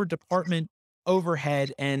super department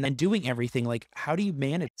overhead and doing everything? Like, how do you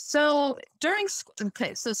manage? So during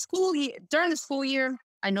during the school year,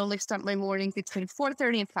 I normally start my morning between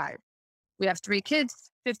 4:30 and 5. We have 3 kids,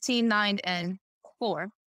 15, 9, and 4.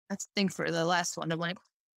 That's the thing for the last one. I'm like,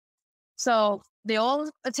 so they all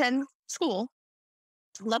attend school.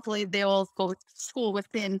 Luckily, they all go to school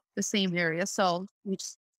within the same area. So we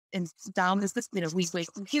just, and Dom is this,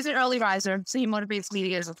 he's an early riser, so he motivates me to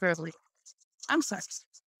get up early. I'm sorry.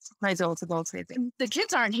 My adults are going crazy. The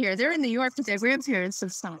kids aren't here. They're in New York with their grandparents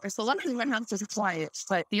this summer. So luckily my house is quiet,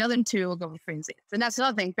 but the other 2 will go crazy. And that's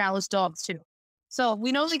another thing, balance dogs too. So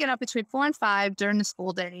we normally get up between 4 and 5 during the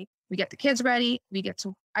school day. We get the kids ready.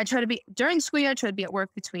 During school year, I try to be at work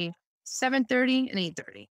between 7:30 and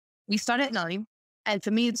 8:30. We start at 9. And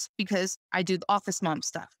for me, it's because I do the office mom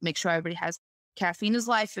stuff. Make sure everybody has caffeine is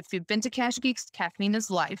life. If you've been to CashGeeks, caffeine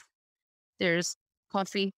is life. There's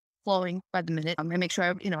coffee flowing by the minute. I make sure,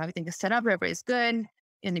 everything is set up. Everybody's good.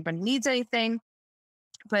 Anybody needs anything.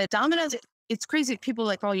 But Domino's, it's crazy. People are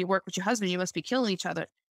like, oh, you work with your husband, you must be killing each other.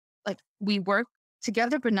 Like, we work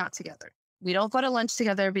together, but not together. We don't go to lunch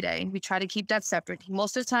together every day. We try to keep that separate.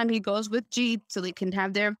 Most of the time he goes with G so they can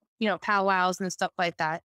have their, powwows and stuff like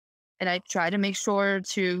that. And I try to make sure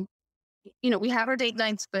to, we have our date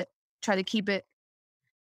nights, but try to keep it,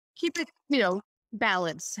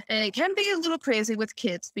 balanced. And it can be a little crazy with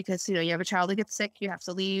kids because, you have a child that gets sick, you have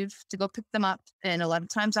to leave to go pick them up. And a lot of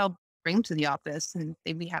times I'll bring them to the office, and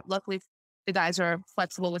luckily the guys are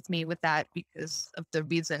flexible with me with that because of the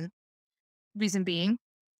reason being.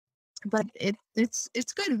 But it's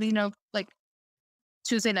good, like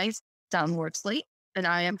Tuesday nights, Dom works late, and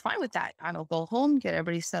I am fine with that. I'll go home, get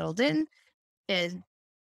everybody settled in, and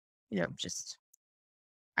just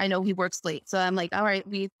I know he works late, so I'm like, all right,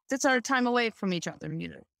 that's our time away from each other.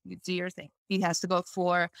 You do your thing. He has to go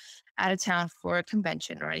out of town for a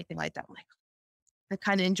convention or anything like that. I'm like, I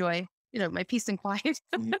kind of enjoy, my peace and quiet.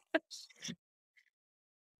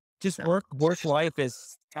 Just So, work life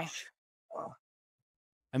is, I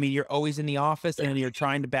mean, you're always in the office and you're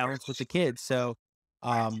trying to balance with the kids. So,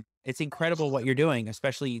 it's incredible what you're doing,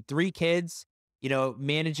 especially 3 kids,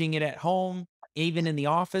 managing it at home, even in the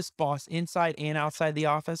office, boss inside and outside the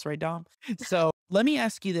office, right, Dom? So let me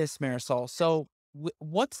ask you this, Marisol. So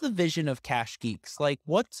what's the vision of Cash Geeks? Like,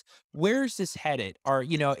 where's this headed? Or,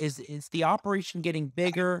 is the operation getting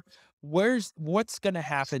bigger? What's going to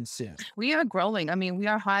happen soon? we are growing. I mean, we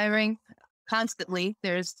are hiring constantly.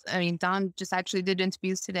 Don just actually did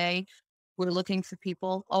interviews today. We're looking for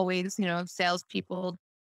people always, salespeople,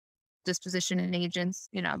 disposition and agents,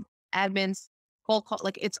 admins, cold call.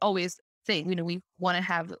 Like it's always thing. We want to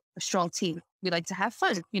have a strong team. We like to have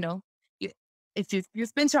fun. If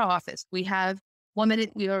you've been to our office, we have 1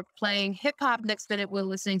 minute we are playing hip hop, next minute we're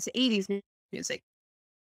listening to 80s music.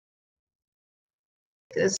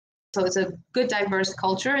 So it's a good diverse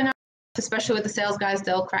culture, and especially with the sales guys,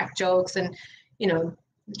 they'll crack jokes, and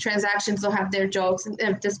transactions they'll have their jokes, and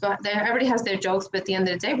everybody has their jokes. But at the end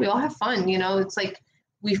of the day, we all have fun. It's like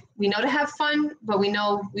we know to have fun, but we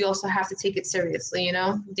know we also have to take it seriously.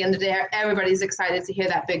 At the end of the day, everybody's excited to hear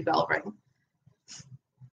that big bell ring.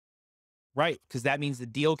 Right, because that means the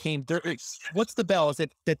deal came through. What's the bell? Is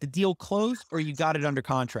it that the deal closed or you got it under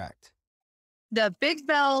contract? The big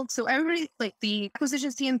bell. So everybody, like the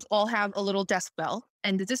acquisitions teams all have a little desk bell,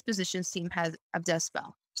 and the dispositions team has a desk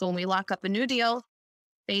bell. So when we lock up a new deal,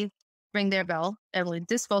 they ring their bell. Every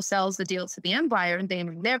dispo sells the deal to the end buyer, and they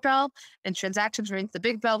ring their bell, and transactions ring the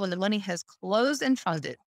big bell when the money has closed and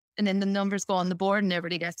funded. And then the numbers go on the board and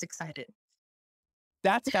everybody gets excited.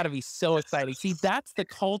 That's got to be so exciting. See, that's the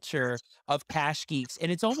culture of Cash Geeks.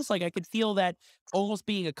 And it's almost like I could feel that almost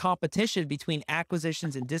being a competition between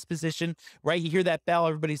acquisitions and disposition, right? You hear that bell,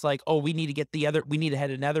 everybody's like, oh, we need to head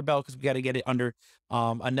another bell because we got to get it under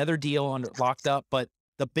another deal locked up. But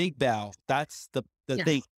the big bell, that's the Yes.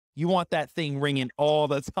 thing. You want that thing ringing all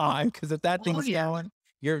the time, because if that thing's yeah. going,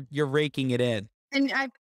 you're raking it in. And I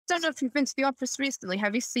don't know if you've been to the office recently.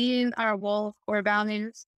 Have you seen our wall of core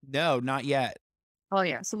values? No, not yet. Oh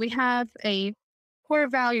yeah. So we have a core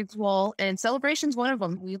values wall, and celebration's one of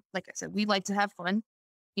them. Like I said, we like to have fun.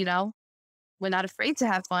 We're not afraid to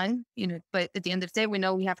have fun. But at the end of the day, we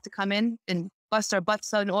know we have to come in and bust our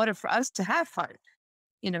butts in order for us to have fun.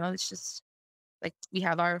 It's just like we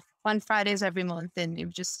have our fun Fridays every month, and you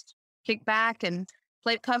just kick back and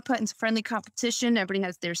play put into friendly competition. Everybody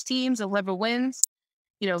has their teams. Whoever wins,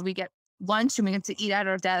 we get lunch and we get to eat at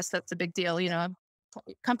our desk. That's a big deal.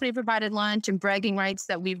 Company provided lunch and bragging rights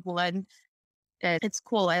that we've won. It's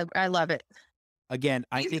cool. I love it. Again,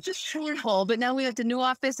 It's just cornhole, but now we have the new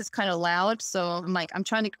office. It's kind of loud. So I'm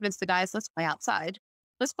trying to convince the guys, let's play outside.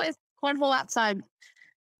 Let's play cornhole outside.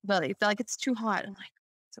 But I feel like it's too hot. I'm like,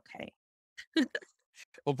 it's okay.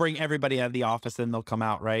 we'll bring everybody out of the office and they'll come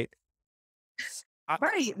out, right?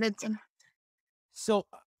 Right. So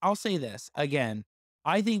I'll say this again.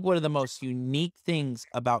 I think one of the most unique things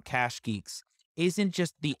about Cash Geeks isn't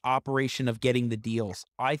just the operation of getting the deals.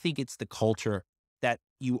 I think it's the culture that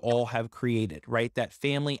you all have created, right? That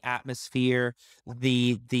family atmosphere,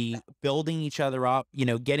 the building each other up,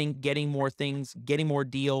 getting more things, getting more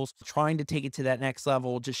deals, trying to take it to that next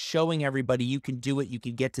level, just showing everybody you can do it, you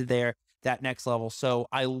can get to that next level. So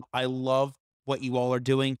I love what you all are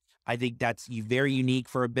doing. I think that's very unique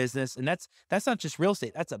for a business, and that's not just real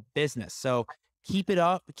estate, that's a business. So keep it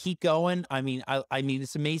up, keep going. I mean,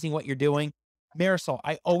 it's amazing what you're doing. Marisol,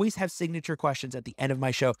 I always have signature questions at the end of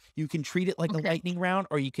my show. You can treat it like a lightning round,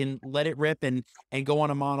 or you can let it rip and go on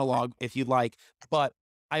a monologue if you'd like. But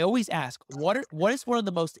I always ask, what is one of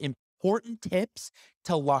the most important tips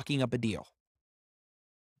to locking up a deal?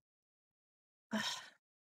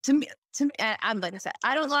 To me, I'm like I said,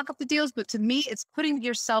 I don't lock up the deals, but to me, it's putting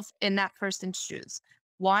yourself in that person's shoes.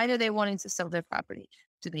 Why are they wanting to sell their property?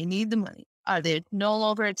 Do they need the money? Are they no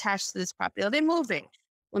longer attached to this property? Are they moving?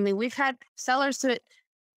 I mean, we've had sellers that,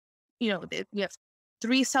 we have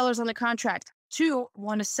 3 sellers on the contract. 2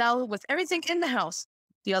 want to sell with everything in the house.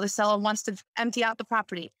 The other seller wants to empty out the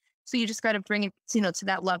property. So you just got to bring it, to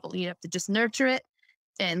that level. You have to just nurture it.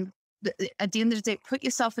 And at the end of the day, put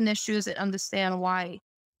yourself in their shoes and understand why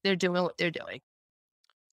they're doing what they're doing.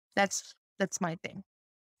 That's my thing.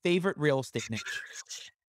 Favorite real estate niche?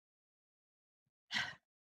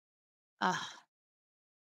 Uh,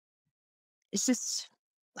 it's just,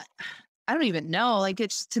 like, I don't even know. Like,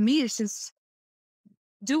 it's, to me, it's just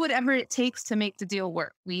do whatever it takes to make the deal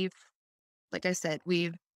work. Like I said,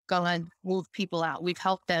 we've gone, moved people out. We've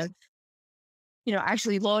helped them,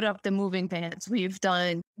 actually load up the moving vans. We've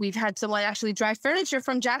had someone actually drive furniture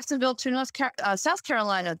from Jacksonville to South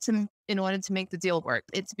Carolina in order to make the deal work.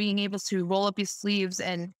 It's being able to roll up your sleeves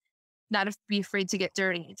and not be afraid to get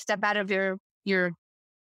dirty. Step out of your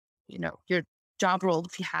job role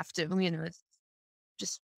if you have to. It's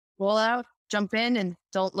just roll out, jump in, and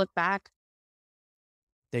don't look back.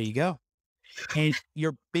 There you go. And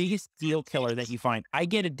your biggest deal killer that you find? I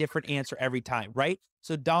get a different answer every time, right?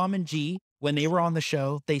 So Dom and G, when they were on the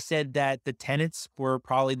show, they said that the tenants were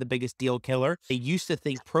probably the biggest deal killer. They used to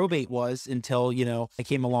think probate was until, I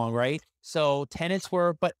came along, right? So tenants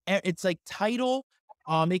were, but it's like title.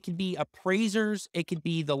 It could be appraisers. It could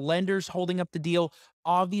be the lenders holding up the deal.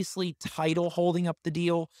 Obviously, title holding up the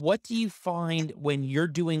deal. What do you find when you're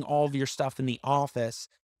doing all of your stuff in the office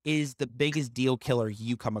is the biggest deal killer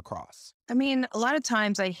you come across? I mean, a lot of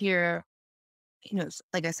times I hear,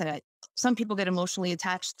 like I said, some people get emotionally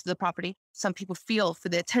attached to the property. Some people feel for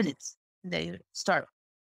their tenants. They start,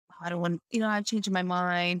 I don't want, I'm changing my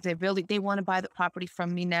mind. They want to buy the property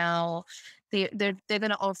from me now. They're going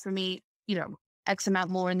to offer me, X amount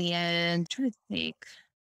more in the end. I'm trying to think.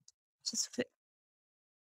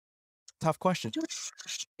 Tough question.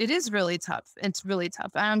 It is really tough. It's really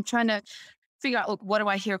tough. I'm trying to figure out, look, what do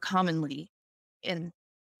I hear commonly in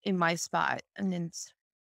my spot? And then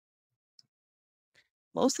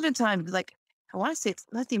most of the time, like, I want to say it's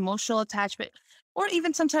not the emotional attachment, or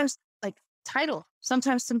even sometimes like title.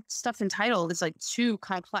 Sometimes some stuff in title is like too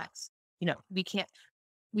complex.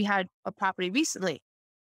 We had a property recently.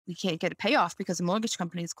 We can't get a payoff because the mortgage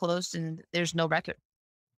company is closed and there's no record.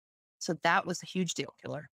 So that was a huge deal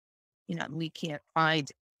killer. We can't find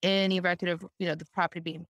any record of, the property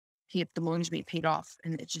being paid, the mortgage being paid off.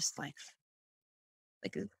 And it's just like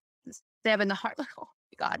stabbing the heart. Like, oh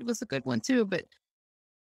my God, it was a good one too.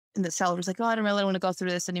 And the seller was like, oh, I don't really want to go through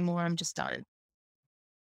this anymore. I'm just done.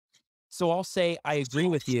 So I'll say I agree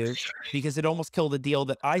with you because it almost killed a deal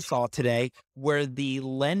that I saw today where the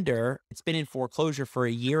lender, it's been in foreclosure for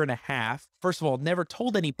a year and a half. First of all, never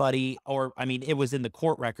told anybody, it was in the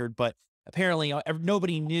court record, but apparently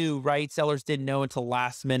nobody knew, right? Sellers didn't know until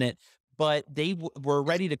last minute, but they were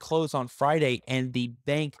ready to close on Friday and the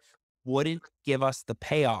bank wouldn't give us the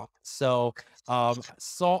payoff. So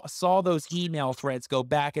saw those email threads go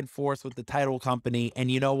back and forth with the title company.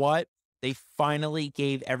 And you know what? They finally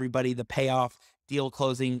gave everybody the payoff, deal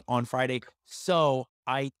closing on Friday. So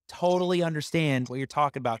I totally understand what you're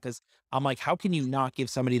talking about because I'm like, how can you not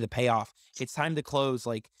give somebody the payoff? It's time to close.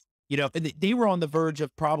 They were on the verge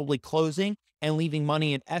of probably closing and leaving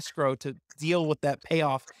money in escrow to deal with that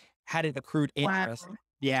payoff had it accrued interest. Wow.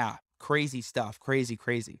 Yeah, crazy stuff. Crazy,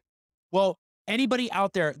 crazy. Well, anybody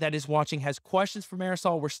out there that is watching has questions for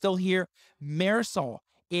Marisol, we're still here. Marisol,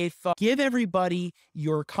 give everybody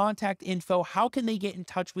your contact info. How can they get in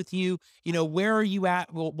touch with you? Where are you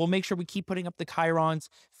at? We'll make sure we keep putting up the Chirons,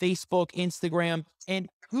 Facebook, Instagram, and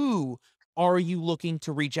who are you looking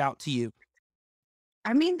to reach out to you?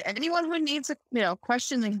 I mean, anyone who needs a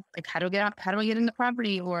question like how do I get in the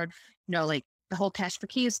property, or like the whole cash for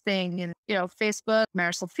keys thing, and Facebook,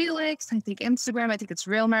 Marisol Felix. I think Instagram, I think it's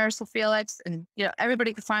real Marisol Felix, and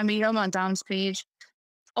everybody can find me. I'm on Dom's page.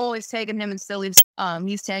 Always tagging him and still he's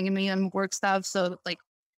tagging me on work stuff. So like,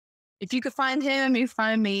 if you could find him, you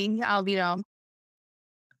find me. I'll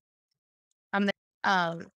I'm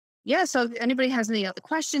there. Yeah. So if anybody has any other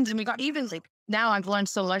questions, and we got even like now I've learned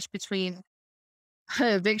so much between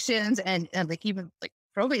evictions and like even like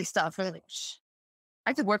probate stuff. I'm like,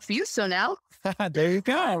 I could work for you. So now there you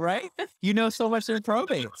go. Right. You know so much in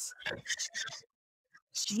probates.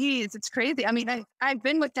 Jeez, it's crazy. I mean, I've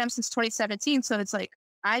been with them since 2017. So it's like,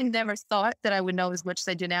 I never thought that I would know as much as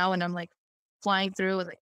I do now. And I'm like flying through.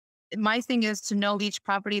 Like, my thing is to know each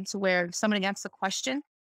property to where if somebody asks a question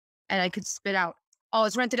and I could spit out, oh,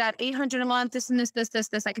 it's rented out $800 a month, this and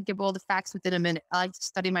this. I could give all the facts within a minute. I like to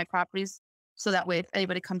study my properties. So that way, if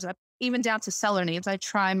anybody comes up, even down to seller names, I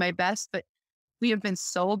try my best, but we have been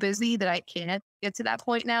so busy that I can't get to that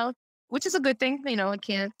point now, which is a good thing. I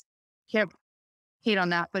can't hate on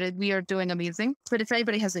that, but we are doing amazing. But if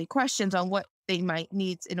anybody has any questions on what they might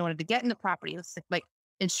need in order to get in the property, like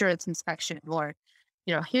insurance inspection, or,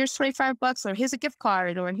 here's $25, or here's a gift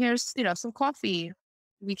card, or here's, some coffee,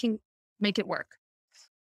 we can make it work.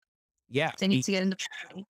 Yeah. They need to get in the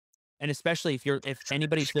property. And especially if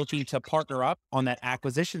anybody's looking to partner up on that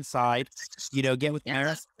acquisition side, get with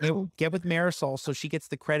get with Marisol so she gets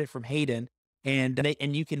the credit from Hayden,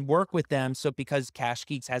 and you can work with them. So because Cash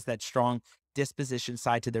Geeks has that strong disposition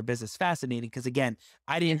side to their business. Fascinating, because again,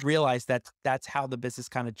 I didn't realize that that's how the business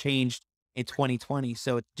kind of changed in 2020.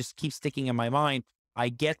 So it just keeps sticking in my mind. I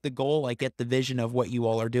get the goal. I get the vision of what you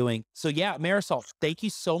all are doing. So yeah, Marisol, thank you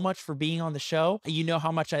so much for being on the show. You know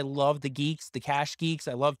how much I love the geeks, the Cash Geeks.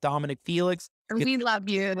 I love Dominick Felix. We love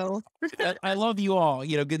you. I love you all.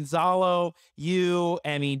 Gonzalo,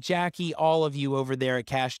 Jacquie, all of you over there at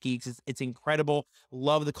Cash Geeks. It's incredible.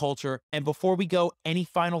 Love the culture. And before we go, any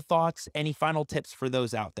final thoughts, any final tips for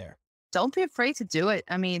those out there? Don't be afraid to do it.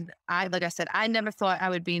 I mean, like I said, I never thought I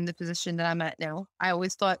would be in the position that I'm at now. I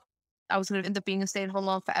always thought I was going to end up being a stay-at-home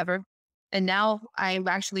mom forever. And now I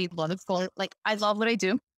actually love it. Like, I love what I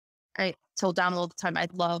do. I told Dom all the time, I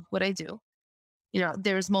love what I do.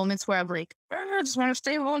 There's moments where I'm like, I just want to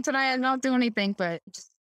stay home tonight and not do anything, but just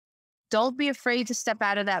don't be afraid to step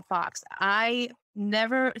out of that box. I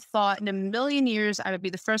never thought in a million years I would be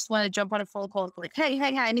the first one to jump on a phone call and be like, hey,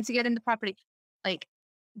 I need to get into property. Like,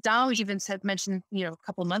 Dom even mentioned, a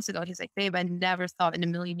couple of months ago, he's like, babe, I never thought in a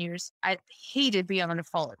million years. I hated being on the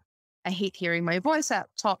phone. I hate hearing my voice out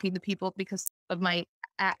talking to people because of my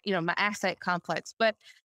accent complex. But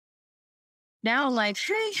now I'm like,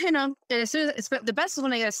 hey, it's the best is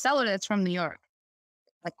when I get a seller that's from New York.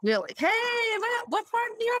 Like, really, hey, what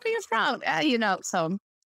part of New York are you from? So,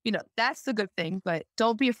 that's the good thing. But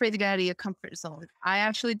don't be afraid to get out of your comfort zone. I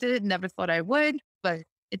actually did it. Never thought I would, but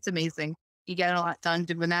it's amazing. You get a lot done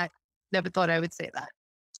doing that. Never thought I would say that.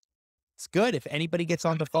 It's good. If anybody gets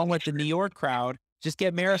on the phone with the New York crowd, just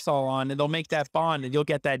get Marisol on and they'll make that bond and you'll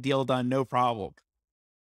get that deal done. No problem.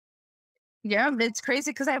 Yeah, it's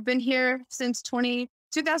crazy because I've been here since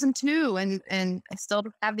 2002 and I still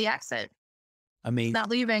have the accent. Amazing. Not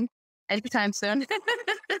leaving anytime soon.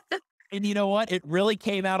 And you know what? It really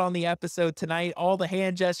came out on the episode tonight. All the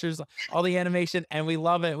hand gestures, all the animation, and we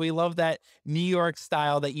love it. We love that New York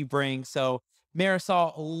style that you bring. So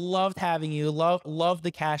Marisol, loved having you. Love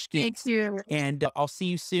the Cash Geeks. Thank you. And I'll see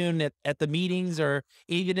you soon at the meetings or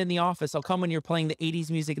even in the office. I'll come when you're playing the 80s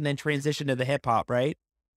music and then transition to the hip hop, right?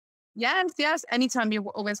 Yes. Anytime, you're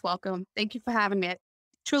always welcome. Thank you for having me.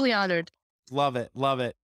 Truly honored. Love it.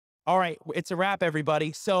 All right. It's a wrap,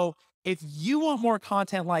 everybody. So if you want more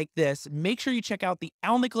content like this, make sure you check out the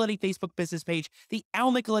Al Nicoletti Facebook business page, the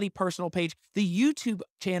Al Nicoletti personal page, the YouTube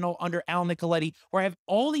channel under Al Nicoletti, where I have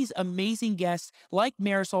all these amazing guests like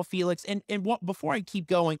Marisol Felix. And before I keep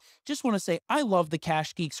going, just want to say, I love the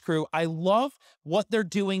Cash Geeks crew. I love what they're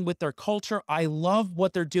doing with their culture. I love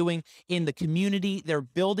what they're doing in the community. They're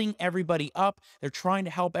building everybody up. They're trying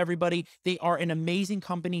to help everybody. They are an amazing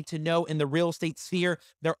company to know in the real estate sphere.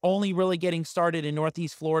 They're only really getting started in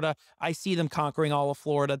Northeast Florida. I see them conquering all of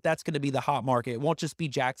Florida. That's going to be the hot market. It won't just be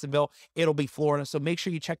Jacksonville. It'll be Florida. So make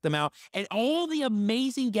sure you check them out. And all the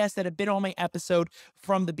amazing guests that have been on my episode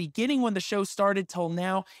from the beginning when the show started till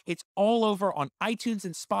now, it's all over on iTunes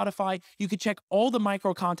and Spotify. You can check all the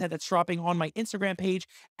micro content that's dropping on my Instagram page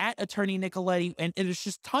at Attorney Nicoletti. And there's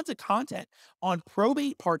just tons of content on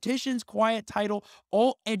probate, partitions, quiet title,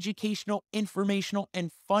 all educational, informational,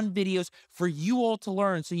 and fun videos for you all to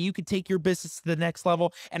learn so you can take your business to the next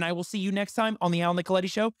level. And I will see you next time on the Al Nicoletti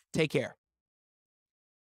Show. Take care.